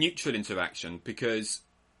it a neutral interaction, because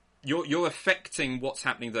you're affecting what's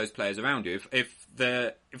happening to those players around you. If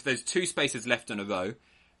there's 2 spaces left in a row,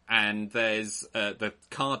 and there's the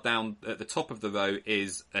card down at the top of the row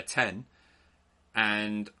is a 10,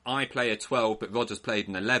 and I play a 12, but Roger's played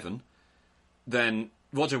an 11, then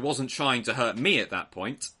Roger wasn't trying to hurt me at that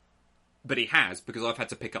point, but he has, because I've had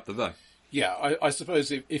to pick up the row. Yeah, I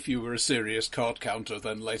suppose if you were a serious card counter,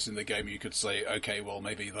 then late in the game you could say, okay, well,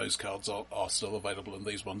 maybe those cards are still available and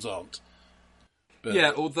these ones aren't. But,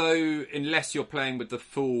 yeah, although unless you're playing with the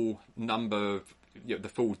full number of the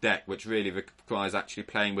full deck, which really requires actually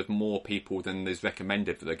playing with more people than is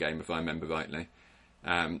recommended for the game, if I remember rightly,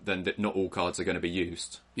 then not all cards are going to be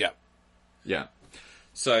used. Yeah.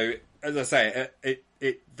 So, as I say,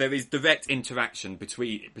 there is direct interaction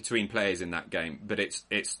between players in that game, but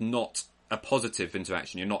it's not a positive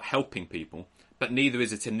interaction. You're not helping people, but neither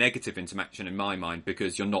is it a negative interaction in my mind,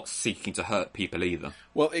 because you're not seeking to hurt people either.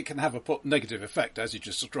 Well, it can have a negative effect, as you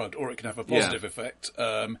just described, or it can have a positive effect.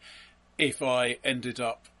 If I ended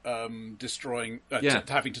up destroying,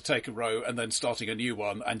 having to take a row and then starting a new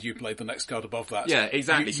one, and you played the next card above that. Yeah,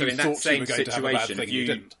 exactly. So in that same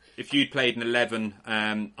situation, if you'd played an 11,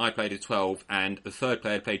 I played a 12, and the third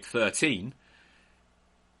player played 13,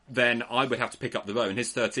 then I would have to pick up the row, and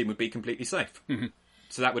his 13 would be completely safe. Mm-hmm.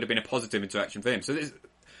 So that would have been a positive interaction for him. So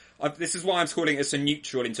this is why I'm calling it a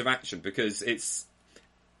neutral interaction, because it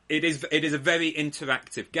is a very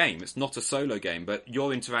interactive game. It's not a solo game, but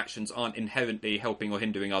your interactions aren't inherently helping or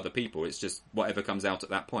hindering other people. It's just whatever comes out at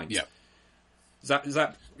that point. Yeah. Is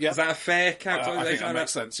that a fair characterization? I think that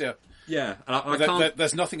makes sense. Yeah. Yeah.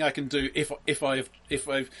 There's nothing I can do if I'm in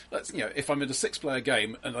a 6-player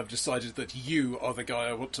game and I've decided that you are the guy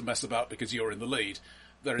I want to mess about because you're in the lead.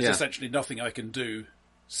 There is essentially nothing I can do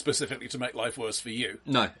specifically to make life worse for you.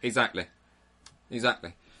 No, exactly. So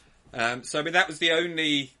I mean, that was the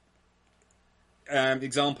only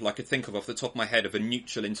example I could think of off the top of my head of a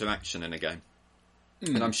neutral interaction in a game.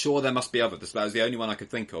 And I'm sure there must be others. That was the only one I could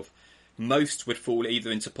think of. Most would fall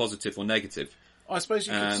either into positive or negative. I suppose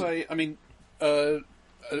you could say, I mean,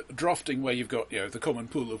 drafting where you've got the common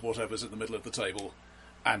pool of whatever's in the middle of the table,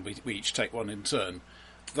 and we each take one in turn.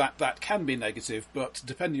 That can be negative, but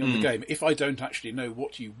depending on the game, if I don't actually know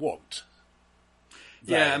what you want,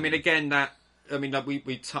 I mean, again,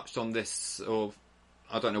 we touched on this, or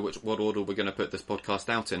I don't know what order we're going to put this podcast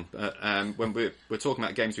out in. When we're talking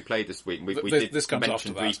about games we played this week, we did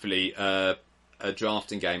mention briefly a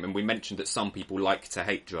drafting game, and we mentioned that some people like to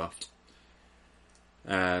hate draft.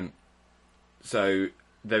 So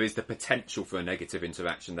there is the potential for a negative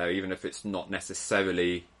interaction there, even if it's not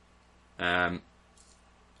necessarily.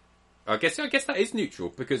 I guess that is neutral,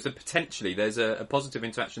 because potentially there's a positive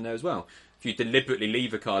interaction there as well. If you deliberately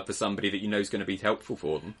leave a card for somebody that you know is going to be helpful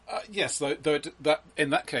for them. Yes, though in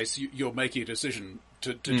that case you're making a decision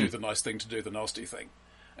to do the nice thing, to do the nasty thing,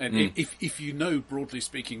 and if you know, broadly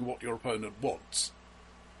speaking, what your opponent wants,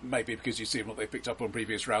 maybe because you've seen what they picked up on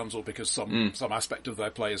previous rounds, or because some aspect of their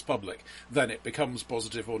play is public, then it becomes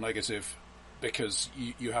positive or negative because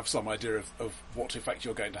you have some idea of what effect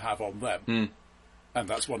you're going to have on them. And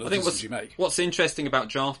that's one of the decisions you make. What's interesting about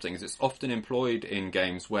drafting is it's often employed in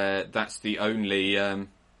games where that's the only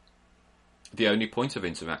point of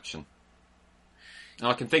interaction. And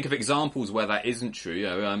I can think of examples where that isn't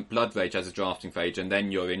true. Blood Rage has a drafting phase, and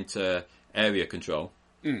then you're into area control.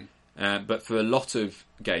 But for a lot of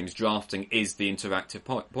games, drafting is the interactive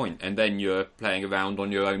point, and then you're playing around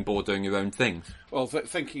on your own board doing your own things. Well,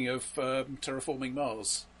 thinking of Terraforming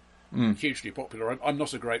Mars, hugely popular. I'm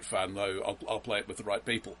not a great fan, though. I'll play it with the right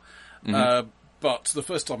people. But the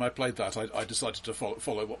first time I played that, I decided to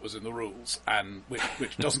follow what was in the rules, and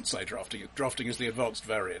which doesn't say drafting. Drafting is the advanced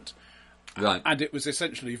variant. Right. And it was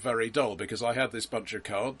essentially very dull, because I had this bunch of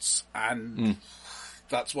cards, and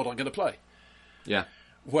that's what I'm going to play. Yeah.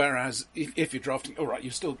 Whereas if you're drafting, all right,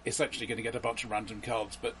 you're still essentially going to get a bunch of random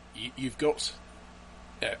cards, but you've got.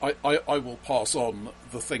 I will pass on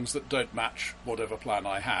the things that don't match whatever plan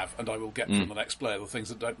I have, and I will get from the next player the things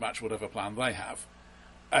that don't match whatever plan they have,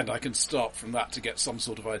 and I can start from that to get some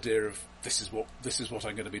sort of idea of this is what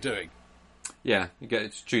I'm going to be doing. Yeah, you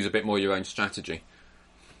get to choose a bit more your own strategy.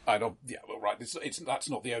 Well, right. That's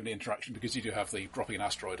not the only interaction, because you do have the dropping an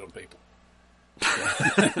asteroid on people.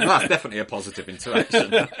 That's definitely a positive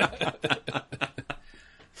interaction.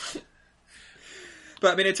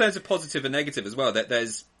 But I mean, in terms of positive and negative as well, that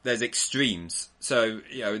there's extremes. So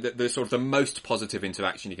the sort of the most positive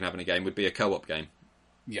interaction you can have in a game would be a co-op game.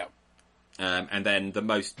 Yeah. And then the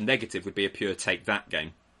most negative would be a pure take that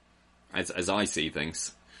game, as I see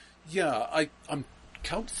things. Yeah, I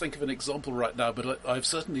can't think of an example right now, but I've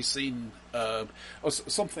certainly seen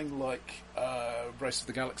something like Race of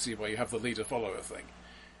the Galaxy, where you have the leader-follower thing.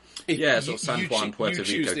 Sort of San Juan, Puerto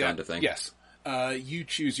Rico kind of thing. Yes. You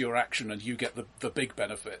choose your action and you get the big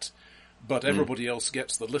benefit, but everybody else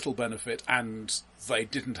gets the little benefit, and they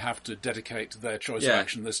didn't have to dedicate their choice of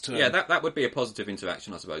action this turn. Yeah, that would be a positive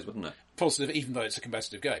interaction, I suppose, wouldn't it? Positive, even though it's a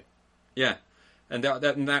competitive game. Yeah, and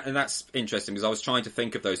that's interesting, because I was trying to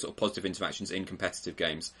think of those sort of positive interactions in competitive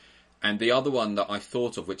games. And the other one that I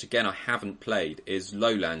thought of, which again I haven't played, is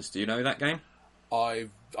Lowlands. Do you know that game? I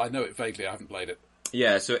know it vaguely. I haven't played it.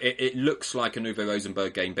 Yeah, so it looks like a Uwe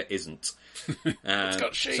Rosenberg game, but isn't. It's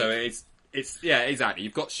got sheep. So it's yeah, exactly.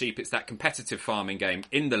 You've got sheep. It's that competitive farming game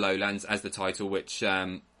in the Lowlands, as the title, which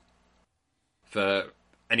for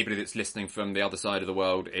anybody that's listening from the other side of the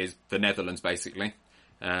world is the Netherlands, basically.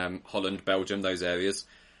 Holland, Belgium, those areas.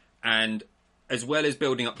 And as well as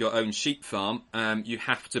building up your own sheep farm, you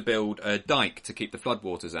have to build a dike to keep the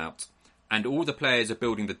floodwaters out. And all the players are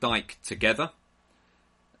building the dike together.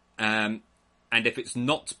 And if it's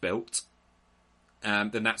not built,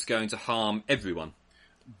 then that's going to harm everyone.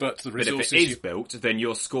 But if it is built, then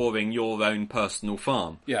you're scoring your own personal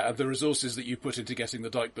farm. Yeah, and the resources that you put into getting the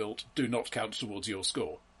dike built do not count towards your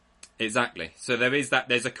score. Exactly. So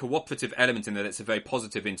there's a cooperative element in there that's a very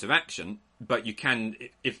positive interaction, but you can,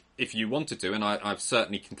 if you wanted to, and I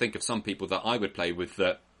certainly can think of some people that I would play with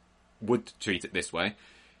that would treat it this way,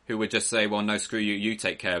 who would just say, well, no, screw you, you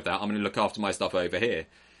take care of that, I'm going to look after my stuff over here.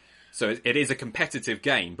 So it is a competitive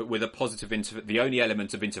game, but with a positive the only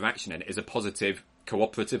element of interaction in it is a positive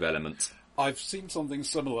cooperative element. I've seen something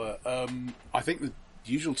similar. I think the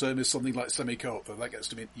usual term is something like semi-co-op, though that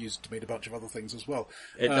gets used to mean a bunch of other things as well.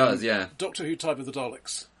 It does, yeah. Doctor Who Time of the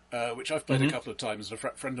Daleks, which I've played a couple of times, and a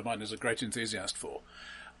friend of mine is a great enthusiast for.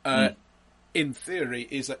 In theory,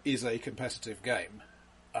 is a competitive game,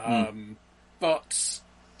 but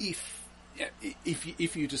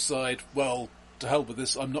if you decide, well, to hell with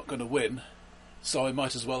this, I'm not going to win, so I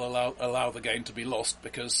might as well allow the game to be lost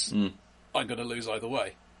because I'm going to lose either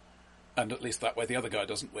way, and at least that way the other guy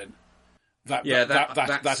doesn't win. That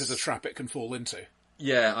is a trap it can fall into.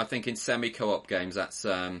 Yeah, I think in semi-co-op games that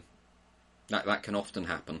can often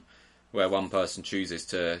happen, where one person chooses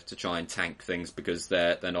to try and tank things because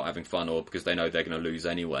they're not having fun or because they know they're going to lose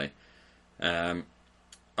anyway. I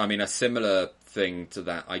mean, a similar thing to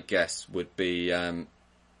that, I guess, would be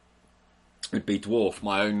Dwarf,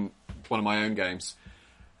 one of my own games,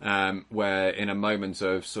 where in a moment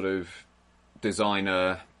of sort of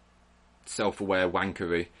designer self-aware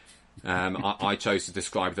wankery, I chose to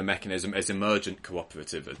describe the mechanism as emergent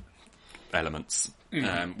cooperative elements,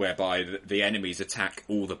 whereby the enemies attack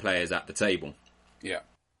all the players at the table. Yeah.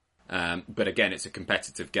 But again, it's a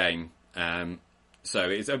competitive game, so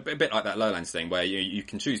it's a bit like that Lowlands thing, where you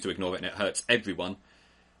can choose to ignore it and it hurts everyone,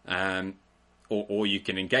 or you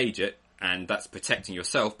can engage it, and that's protecting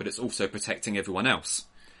yourself, but it's also protecting everyone else.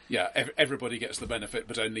 Yeah, everybody gets the benefit,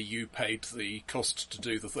 but only you paid the cost to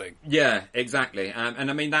do the thing. Yeah, exactly.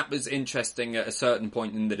 And I mean, that was interesting at a certain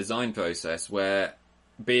point in the design process, where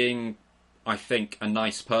being, I think, a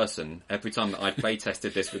nice person, every time that I play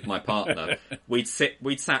tested this with my partner, we'd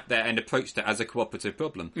sat there and approached it as a cooperative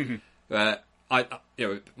problem. My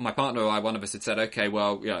partner or I, one of us had said, okay,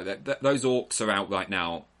 well, those orcs are out right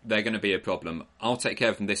now. They're going to be a problem. I'll take care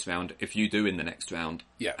of them this round if you do in the next round.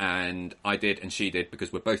 Yeah. And I did and she did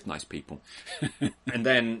because we're both nice people. And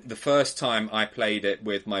then the first time I played it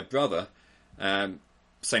with my brother,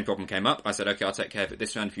 same problem came up. I said, okay, I'll take care of it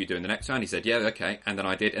this round if you do in the next round. He said, yeah, okay. And then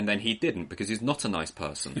I did. And then he didn't because he's not a nice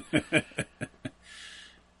person.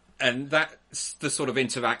 And that's the sort of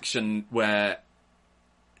interaction where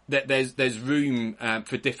there's room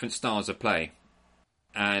for different styles of play.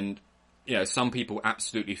 And some people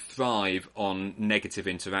absolutely thrive on negative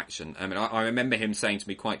interaction. I mean, I remember him saying to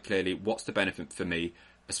me quite clearly, what's the benefit for me?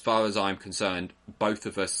 As far as I'm concerned, both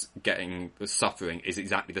of us suffering is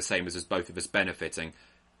exactly the same as both of us benefiting.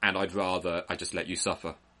 And I'd rather I just let you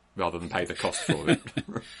suffer rather than pay the cost for it.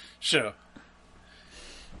 Sure.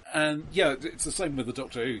 And it's the same with the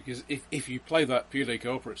Doctor Who, because if you play that purely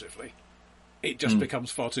cooperatively, it just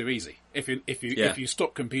becomes far too easy. If you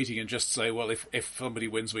stop competing and just say, well, if somebody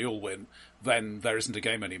wins, we all win, then there isn't a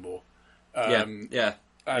game anymore.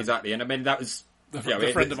 Exactly. And I mean, that was the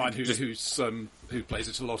friend of mine who plays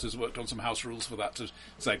it a lot has worked on some house rules for that to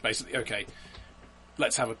say basically, okay,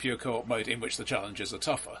 let's have a pure co-op mode in which the challenges are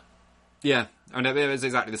tougher. Yeah, and it was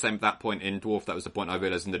exactly the same at that point in Dwarf. That was the point I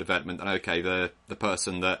realised in the development. And okay, the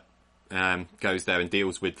person that goes there and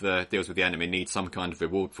deals with the enemy needs some kind of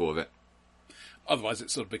reward for it. Otherwise, it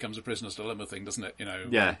sort of becomes a prisoner's dilemma thing, doesn't it?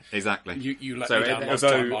 Yeah, exactly. You let me down last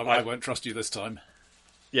time. I won't trust you this time.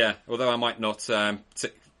 Yeah, although I might not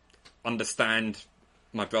understand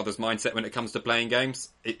my brother's mindset when it comes to playing games,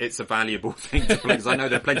 it's a valuable thing to play, because I know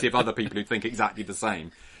there are plenty of other people who think exactly the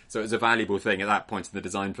same. So it's a valuable thing at that point in the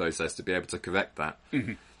design process to be able to correct that.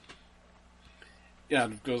 Mm-hmm. Yeah,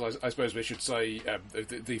 and of course, I suppose we should say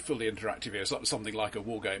the fully interactive here, something like a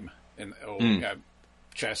war game or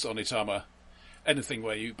chess on Itama, anything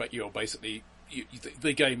where you're basically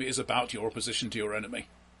the game is about your opposition to your enemy.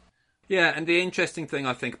 Yeah, and the interesting thing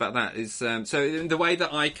I think about that is so the way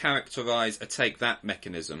that I characterise a take that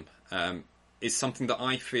mechanism is something that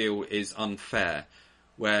I feel is unfair,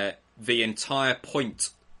 where the entire point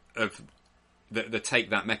of the take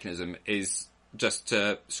that mechanism is just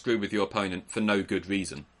to screw with your opponent for no good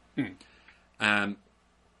reason. In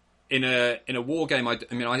a war game,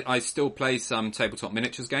 I still play some tabletop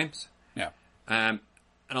miniatures games. Yeah. And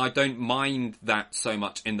I don't mind that so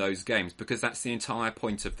much in those games because that's the entire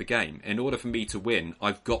point of the game. In order for me to win,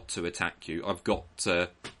 I've got to attack you. I've got to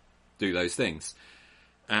do those things.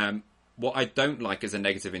 What I don't like as a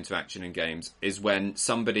negative interaction in games is when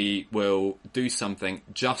somebody will do something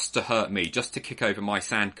just to hurt me, just to kick over my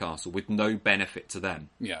sandcastle with no benefit to them.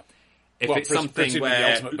 Yeah. If it's something where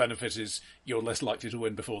the ultimate benefit is you're less likely to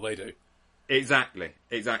win before they do. Exactly.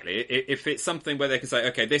 If it's something where they can say,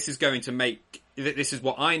 okay, this is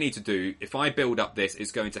what I need to do. If I build up this,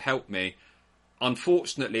 it's going to help me.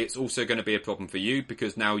 Unfortunately, it's also going to be a problem for you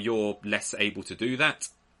because now you're less able to do that.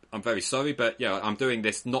 I'm very sorry, but I'm doing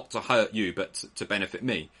this not to hurt you, but to benefit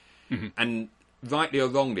me. Mm-hmm. And rightly or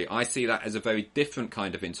wrongly, I see that as a very different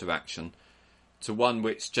kind of interaction to one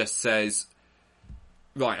which just says,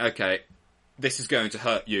 right, okay, this is going to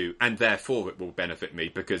hurt you, and therefore it will benefit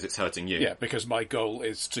me because it's hurting you. Yeah, because my goal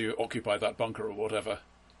is to occupy that bunker or whatever,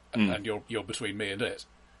 and you're between me and it.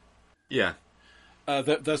 Yeah.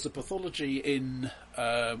 There's a pathology in...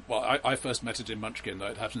 I first met it in Munchkin, though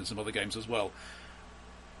it happens in some other games as well.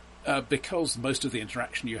 Because most of the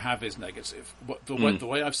interaction you have is negative. The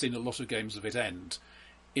way I've seen a lot of games of it end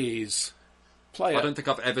is player... I don't think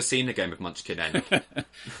I've ever seen a game of Munchkin end.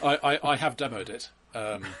 I have demoed it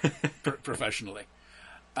professionally.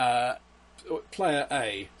 Player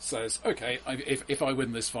A says, okay, if I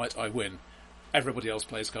win this fight, I win. Everybody else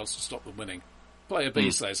plays cards to stop them winning. Player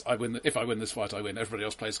B says, if I win this fight, I win. Everybody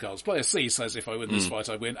else plays cards. Player C says, if I win this fight,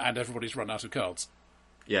 I win. And everybody's run out of cards.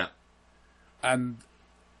 Yeah. And...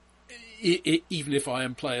 even if I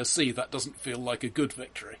am player C, that doesn't feel like a good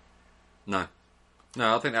victory. No,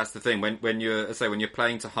 I think that's the thing. When you're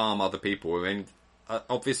playing to harm other people, I mean,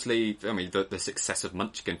 obviously, the success of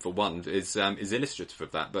Munchkin for one is illustrative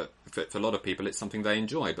of that. But for a lot of people, it's something they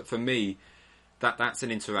enjoy. But for me, that's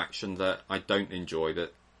an interaction that I don't enjoy.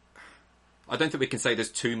 That I don't think we can say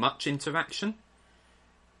there's too much interaction,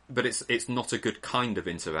 but it's not a good kind of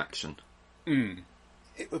interaction.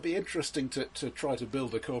 It would be interesting to try to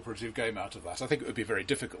build a cooperative game out of that. I think it would be very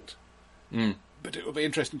difficult. But it would be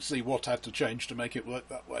interesting to see what had to change to make it work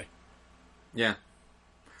that way. Yeah.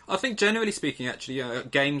 I think generally speaking, actually,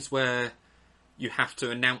 games where you have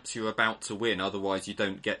to announce you're about to win, otherwise you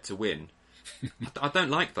don't get to win. I don't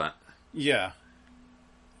like that. Yeah.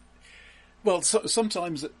 Well,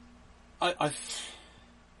 sometimes... I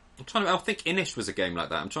think Inish was a game like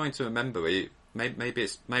that. I'm trying to remember. Maybe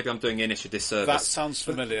I'm doing Inish a disservice. That sounds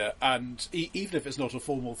familiar, and even if it's not a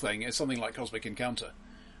formal thing, it's something like Cosmic Encounter,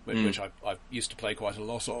 which I used to play quite a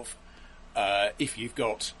lot of. If you've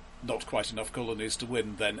got not quite enough colonies to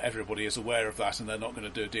win, then everybody is aware of that, and they're not going to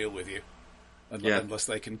do a deal with you unless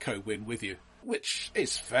they can co-win with you. Which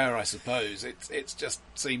is fair, I suppose. It just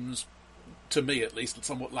seems, to me at least,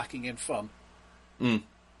 somewhat lacking in fun.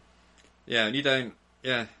 Yeah, and you don't...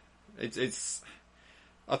 Yeah, it's...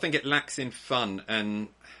 I think it lacks in fun, and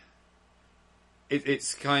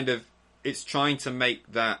it's trying to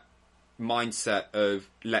make that mindset of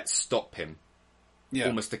let's stop him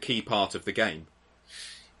almost a key part of the game.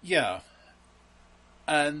 Yeah.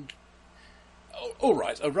 And, all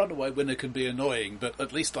right, a runaway winner can be annoying, but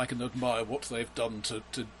at least I can admire what they've done to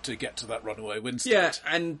get to that runaway win state. Yeah,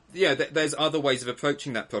 and there's other ways of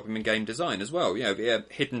approaching that problem in game design as well.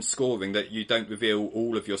 Hidden scoring, that you don't reveal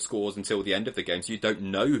all of your scores until the end of the game, so you don't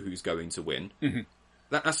know who's going to win. Mm-hmm.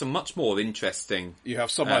 That's a much more interesting You have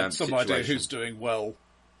some idea who's doing well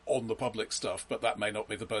on the public stuff, but that may not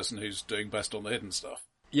be the person who's doing best on the hidden stuff.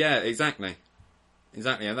 Yeah, exactly, and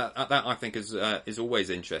that I think is always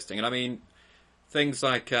interesting. And I mean, things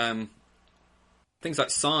like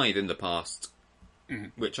Scythe in the past,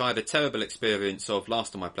 which I had a terrible experience of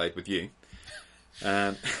last time I played with you.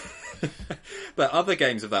 But other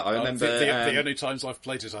games of that, I remember... The only times I've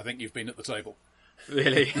played it, I think you've been at the table.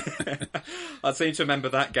 Really? I seem to remember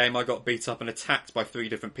that game I got beat up and attacked by 3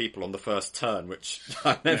 different people on the first turn, which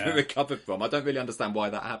I never recovered from. I don't really understand why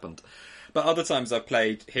that happened. But other times I've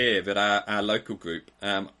played here at our local group,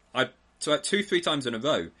 So 2-3 times in a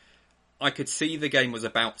row, I could see the game was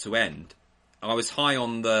about to end. I was high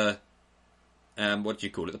on the, what do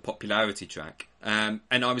you call it, the popularity track. And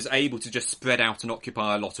I was able to just spread out and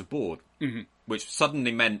occupy a lot of board. Mm-hmm. Which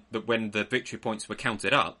suddenly meant that when the victory points were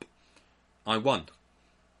counted up, I won.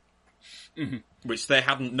 Mm-hmm. Which they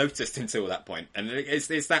hadn't noticed until that point. And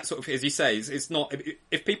it's that sort of, as you say, it's not,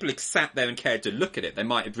 if people had sat there and cared to look at it, they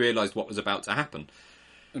might have realised what was about to happen.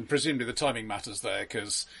 And presumably the timing matters there,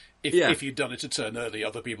 because if you'd done it a turn early,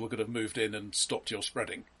 other people could have moved in and stopped your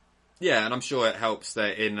spreading. Yeah, and I'm sure it helps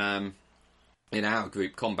that in our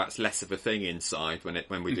group, combat's less of a thing inside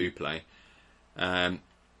when we do play.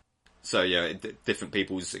 So yeah, different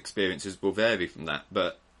people's experiences will vary from that.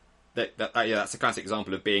 But that's a classic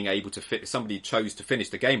example of being able to somebody chose to finish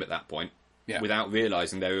the game at that point without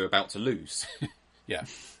realising they were about to lose. Yeah,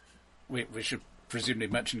 we should presumably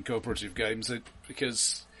mention cooperative games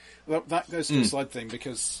because that goes to a side thing.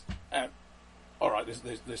 Because all right,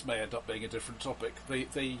 this may end up being a different topic.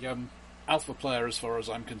 The alpha player, as far as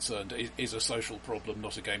I'm concerned, is a social problem,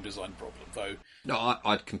 not a game design problem. Though, no,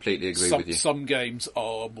 I'd completely agree with you. Some games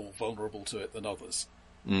are more vulnerable to it than others.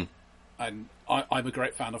 Mm. And I'm a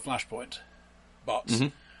great fan of Flashpoint, but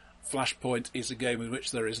Flashpoint is a game in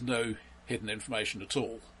which there is no hidden information at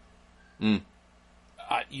all. Mm.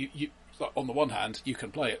 You on the one hand, you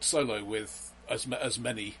can play it solo with as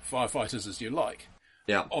many firefighters as you like.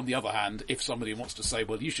 Yeah. On the other hand, if somebody wants to say,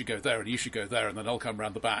 well, you should go there and you should go there, and then I'll come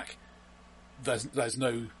round the back, there's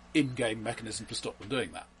no in-game mechanism to stop them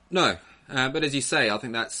doing that. No, but as you say, I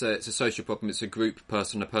think that's it's a social problem. It's a group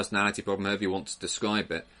person, a personality problem, however you want to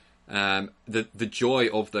describe it. The joy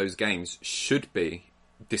of those games should be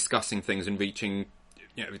discussing things and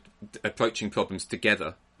approaching problems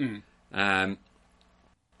together, and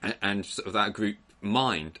sort of that group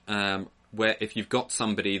mind. Where if you've got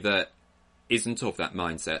somebody that isn't of that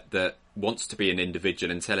mindset, that wants to be an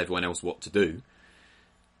individual and tell everyone else what to do,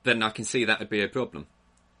 then I can see that would be a problem.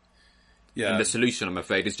 Yeah. And the solution, I'm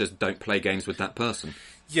afraid, is just don't play games with that person.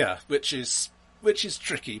 Yeah, which is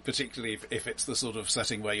tricky, particularly if it's the sort of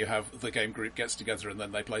setting where you have the game group gets together and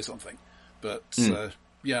then they play something. But, well,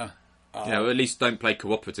 at least don't play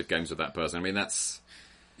cooperative games with that person. I mean, that's...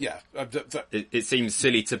 Yeah. It seems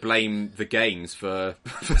silly to blame the games for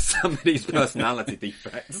somebody's personality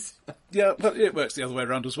defects. Yeah, but it works the other way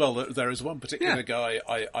around as well. There is one particular guy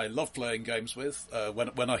I love playing games with.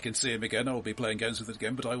 When I can see him again, I will be playing games with him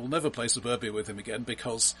again, but I will never play Suburbia with him again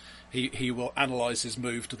because he will analyse his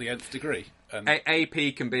move to the nth degree. And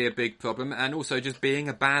AP can be a big problem, and also just being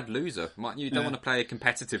a bad loser. You don't want to play a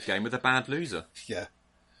competitive game with a bad loser. Yeah.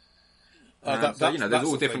 There's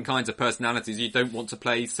all different kinds of personalities. You don't want to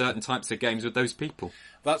play certain types of games with those people.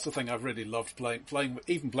 That's the thing I've really loved playing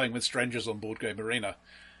with strangers on Board Game Arena.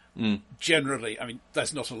 Mm. Generally, I mean,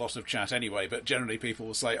 there's not a lot of chat anyway, but generally people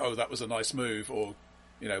will say, "Oh, that was a nice move," or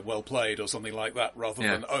 "well played," or something like that, rather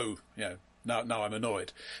than "Oh, now I'm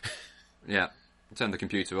annoyed." Yeah, turn the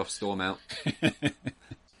computer off, storm out.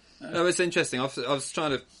 No, it's interesting. I was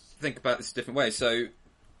trying to think about this a different way. So,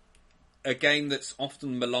 a game that's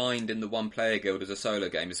often maligned in the one-player guild as a solo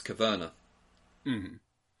game is Caverna.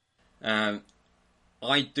 Mm-hmm.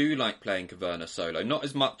 I do like playing Caverna solo. Not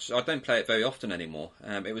as much. I don't play it very often anymore.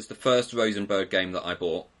 It was the first Rosenberg game that I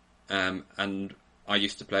bought, and I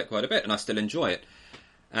used to play it quite a bit, and I still enjoy it.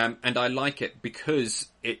 And I like it because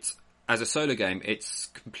it's, as a solo game, it's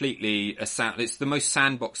completely it's the most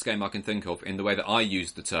sandbox game I can think of in the way that I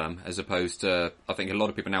use the term, as opposed to, I think a lot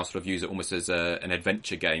of people now sort of use it almost as an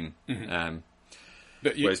adventure game. Mm-hmm.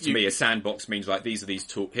 Whereas to me, a sandbox means like here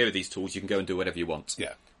are these tools, you can go and do whatever you want.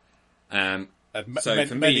 Yeah. So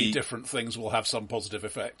for many different things will have some positive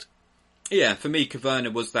effect. Yeah, for me,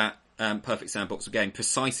 Caverna was that perfect sandbox game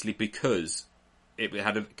precisely because it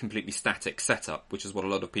had a completely static setup, which is what a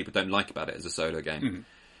lot of people don't like about it as a solo game.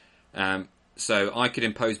 Mm-hmm. So I could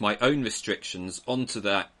impose my own restrictions onto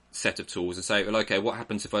that set of tools and say, well, okay, what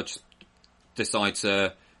happens if I just decide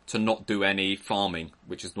to not do any farming,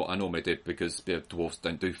 which is what I normally did because dwarves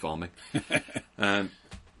don't do farming.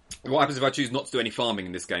 What happens if I choose not to do any farming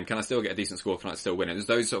in this game? Can I still get a decent score? Can I still win it? There's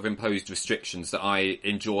those sort of imposed restrictions that I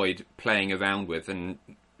enjoyed playing around with and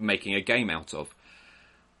making a game out of.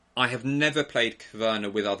 I have never played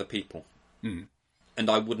Caverna with other people. Mm. And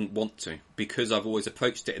I wouldn't want to, because I've always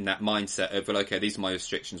approached it in that mindset of, well, okay, these are my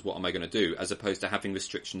restrictions, what am I going to do? As opposed to having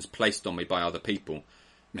restrictions placed on me by other people.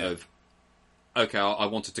 Yeah. Of, okay, I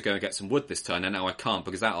wanted to go and get some wood this turn, and now I can't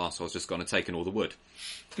because that arsehole's just gone and taken all the wood.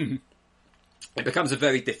 Mm-hmm. It becomes a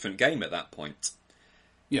very different game at that point.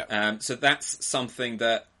 Yeah. So that's something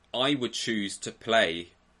that I would choose to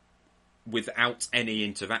play without any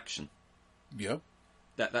interaction. Yeah.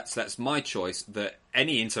 that's my choice. That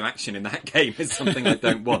any interaction in that game is something I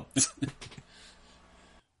don't want.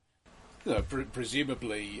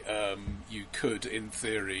 Presumably, you could, in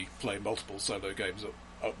theory, play multiple solo games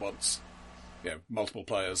at once. Multiple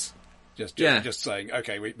players. Just saying,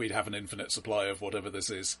 okay, we'd have an infinite supply of whatever this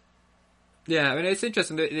is. Yeah, I mean, it's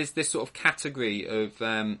interesting that there's this sort of category of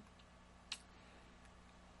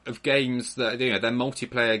games that, they're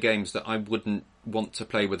multiplayer games that I wouldn't want to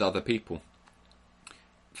play with other people.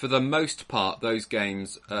 For the most part, those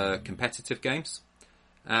games are competitive games.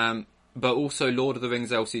 But also Lord of the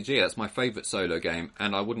Rings LCG, that's my favourite solo game,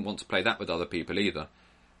 and I wouldn't want to play that with other people either.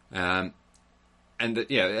 And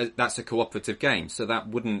that's a cooperative game, so that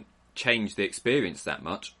wouldn't change the experience that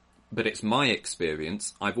much. But it's my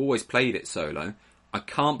experience. I've always played it solo. I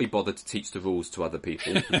can't be bothered to teach the rules to other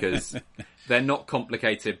people because they're not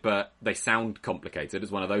complicated, but they sound complicated.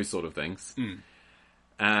 It's one of those sort of things.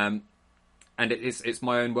 And it's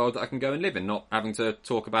my own world that I can go and live in, not having to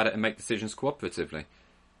talk about it and make decisions cooperatively.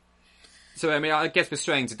 So, I mean, I guess we're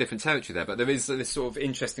straying to different territory there, but there is this sort of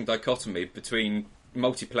interesting dichotomy between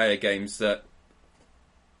multiplayer games that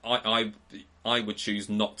I would choose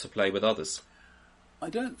not to play with others. I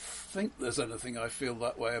don't think there's anything I feel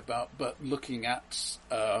that way about, but looking at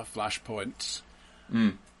Flashpoint,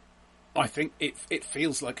 I think it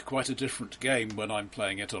feels like quite a different game when I'm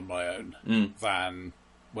playing it on my own than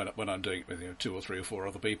when I'm doing it with 2 or 3 or 4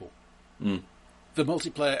 other people. The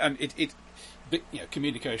multiplayer, and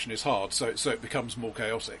communication is hard, so it becomes more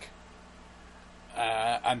chaotic.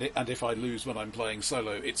 And if I lose when I'm playing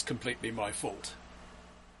solo, it's completely my fault.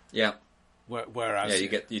 Yeah. Whereas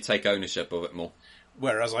you take ownership of it more.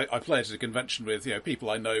 Whereas I play it at a convention with people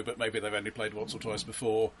I know, but maybe they've only played once or twice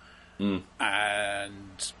before, and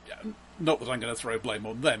not that I'm going to throw blame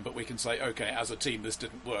on them, but we can say, okay, as a team, this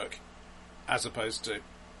didn't work, as opposed to,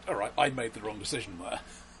 all right, I made the wrong decision there.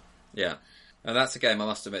 Yeah, and that's a game I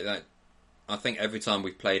must admit that I think every time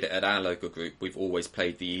we've played it at our local group, we've always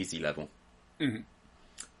played the easy level.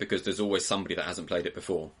 Because there's always somebody that hasn't played it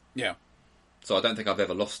before. Yeah. So I don't think I've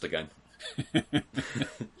ever lost a game.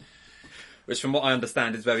 Which, from what I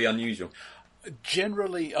understand, is very unusual.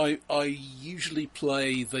 Generally, I usually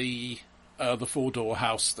play the 4-door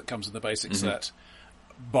house that comes in the basic set,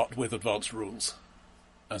 but with advanced rules.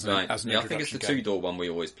 As an I think it's the 2-door one we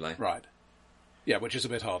always play. Right. Yeah, which is a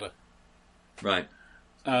bit harder. Right.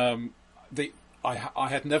 I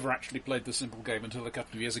had never actually played the simple game until a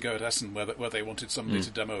couple of years ago at Essen, where they wanted somebody to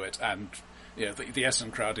demo it, and the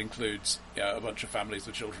Essen crowd includes a bunch of families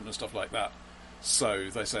with children and stuff like that. So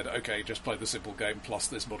they said, okay, just play the simple game plus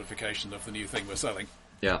this modification of the new thing we're selling.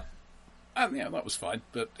 Yeah. And that was fine,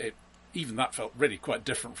 but even that felt really quite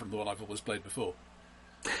different from the one I've always played before.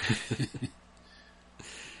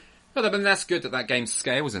 Well, I mean, that's good that game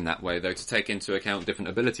scales in that way, though, to take into account different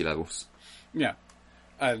ability levels. Yeah.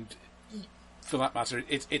 And for that matter,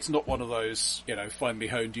 it's not one of those, finely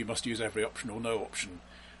honed, you must use every option or no option.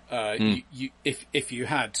 If you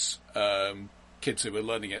had kids who were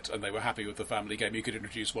learning it and they were happy with the family game, you could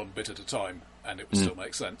introduce one bit at a time and it would still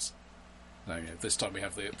make sense. So, this time we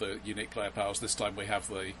have the unique player powers, this time we have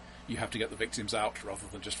you have to get the victims out rather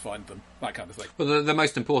than just find them, that kind of thing. Well, the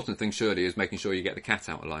most important thing surely is making sure you get the cat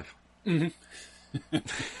out alive.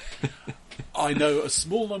 I know a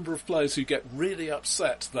small number of players who get really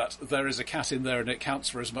upset that there is a cat in there and it counts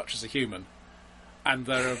for as much as a human. And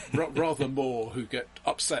there are rather more who get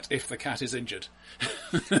upset if the cat is injured.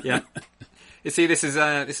 Yeah. You see, this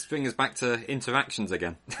brings us back to interactions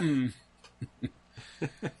again.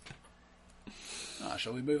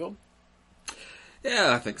 Shall we move on?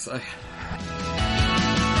 Yeah, I think so.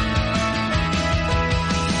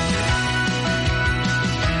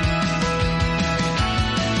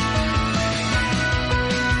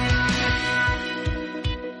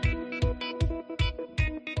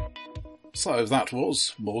 So that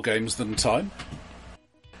was More Games Than Time.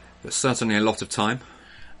 But certainly a lot of time.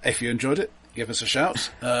 If you enjoyed it, give us a shout.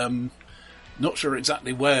 Not sure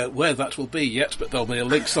exactly where that will be yet, but there'll be a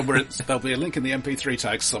link somewhere. There'll be a link in the MP3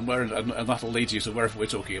 tags somewhere, and that'll lead you to wherever we're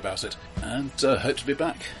talking about it. And hope to be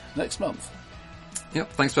back next month.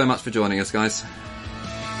 Yep, thanks very much for joining us, guys.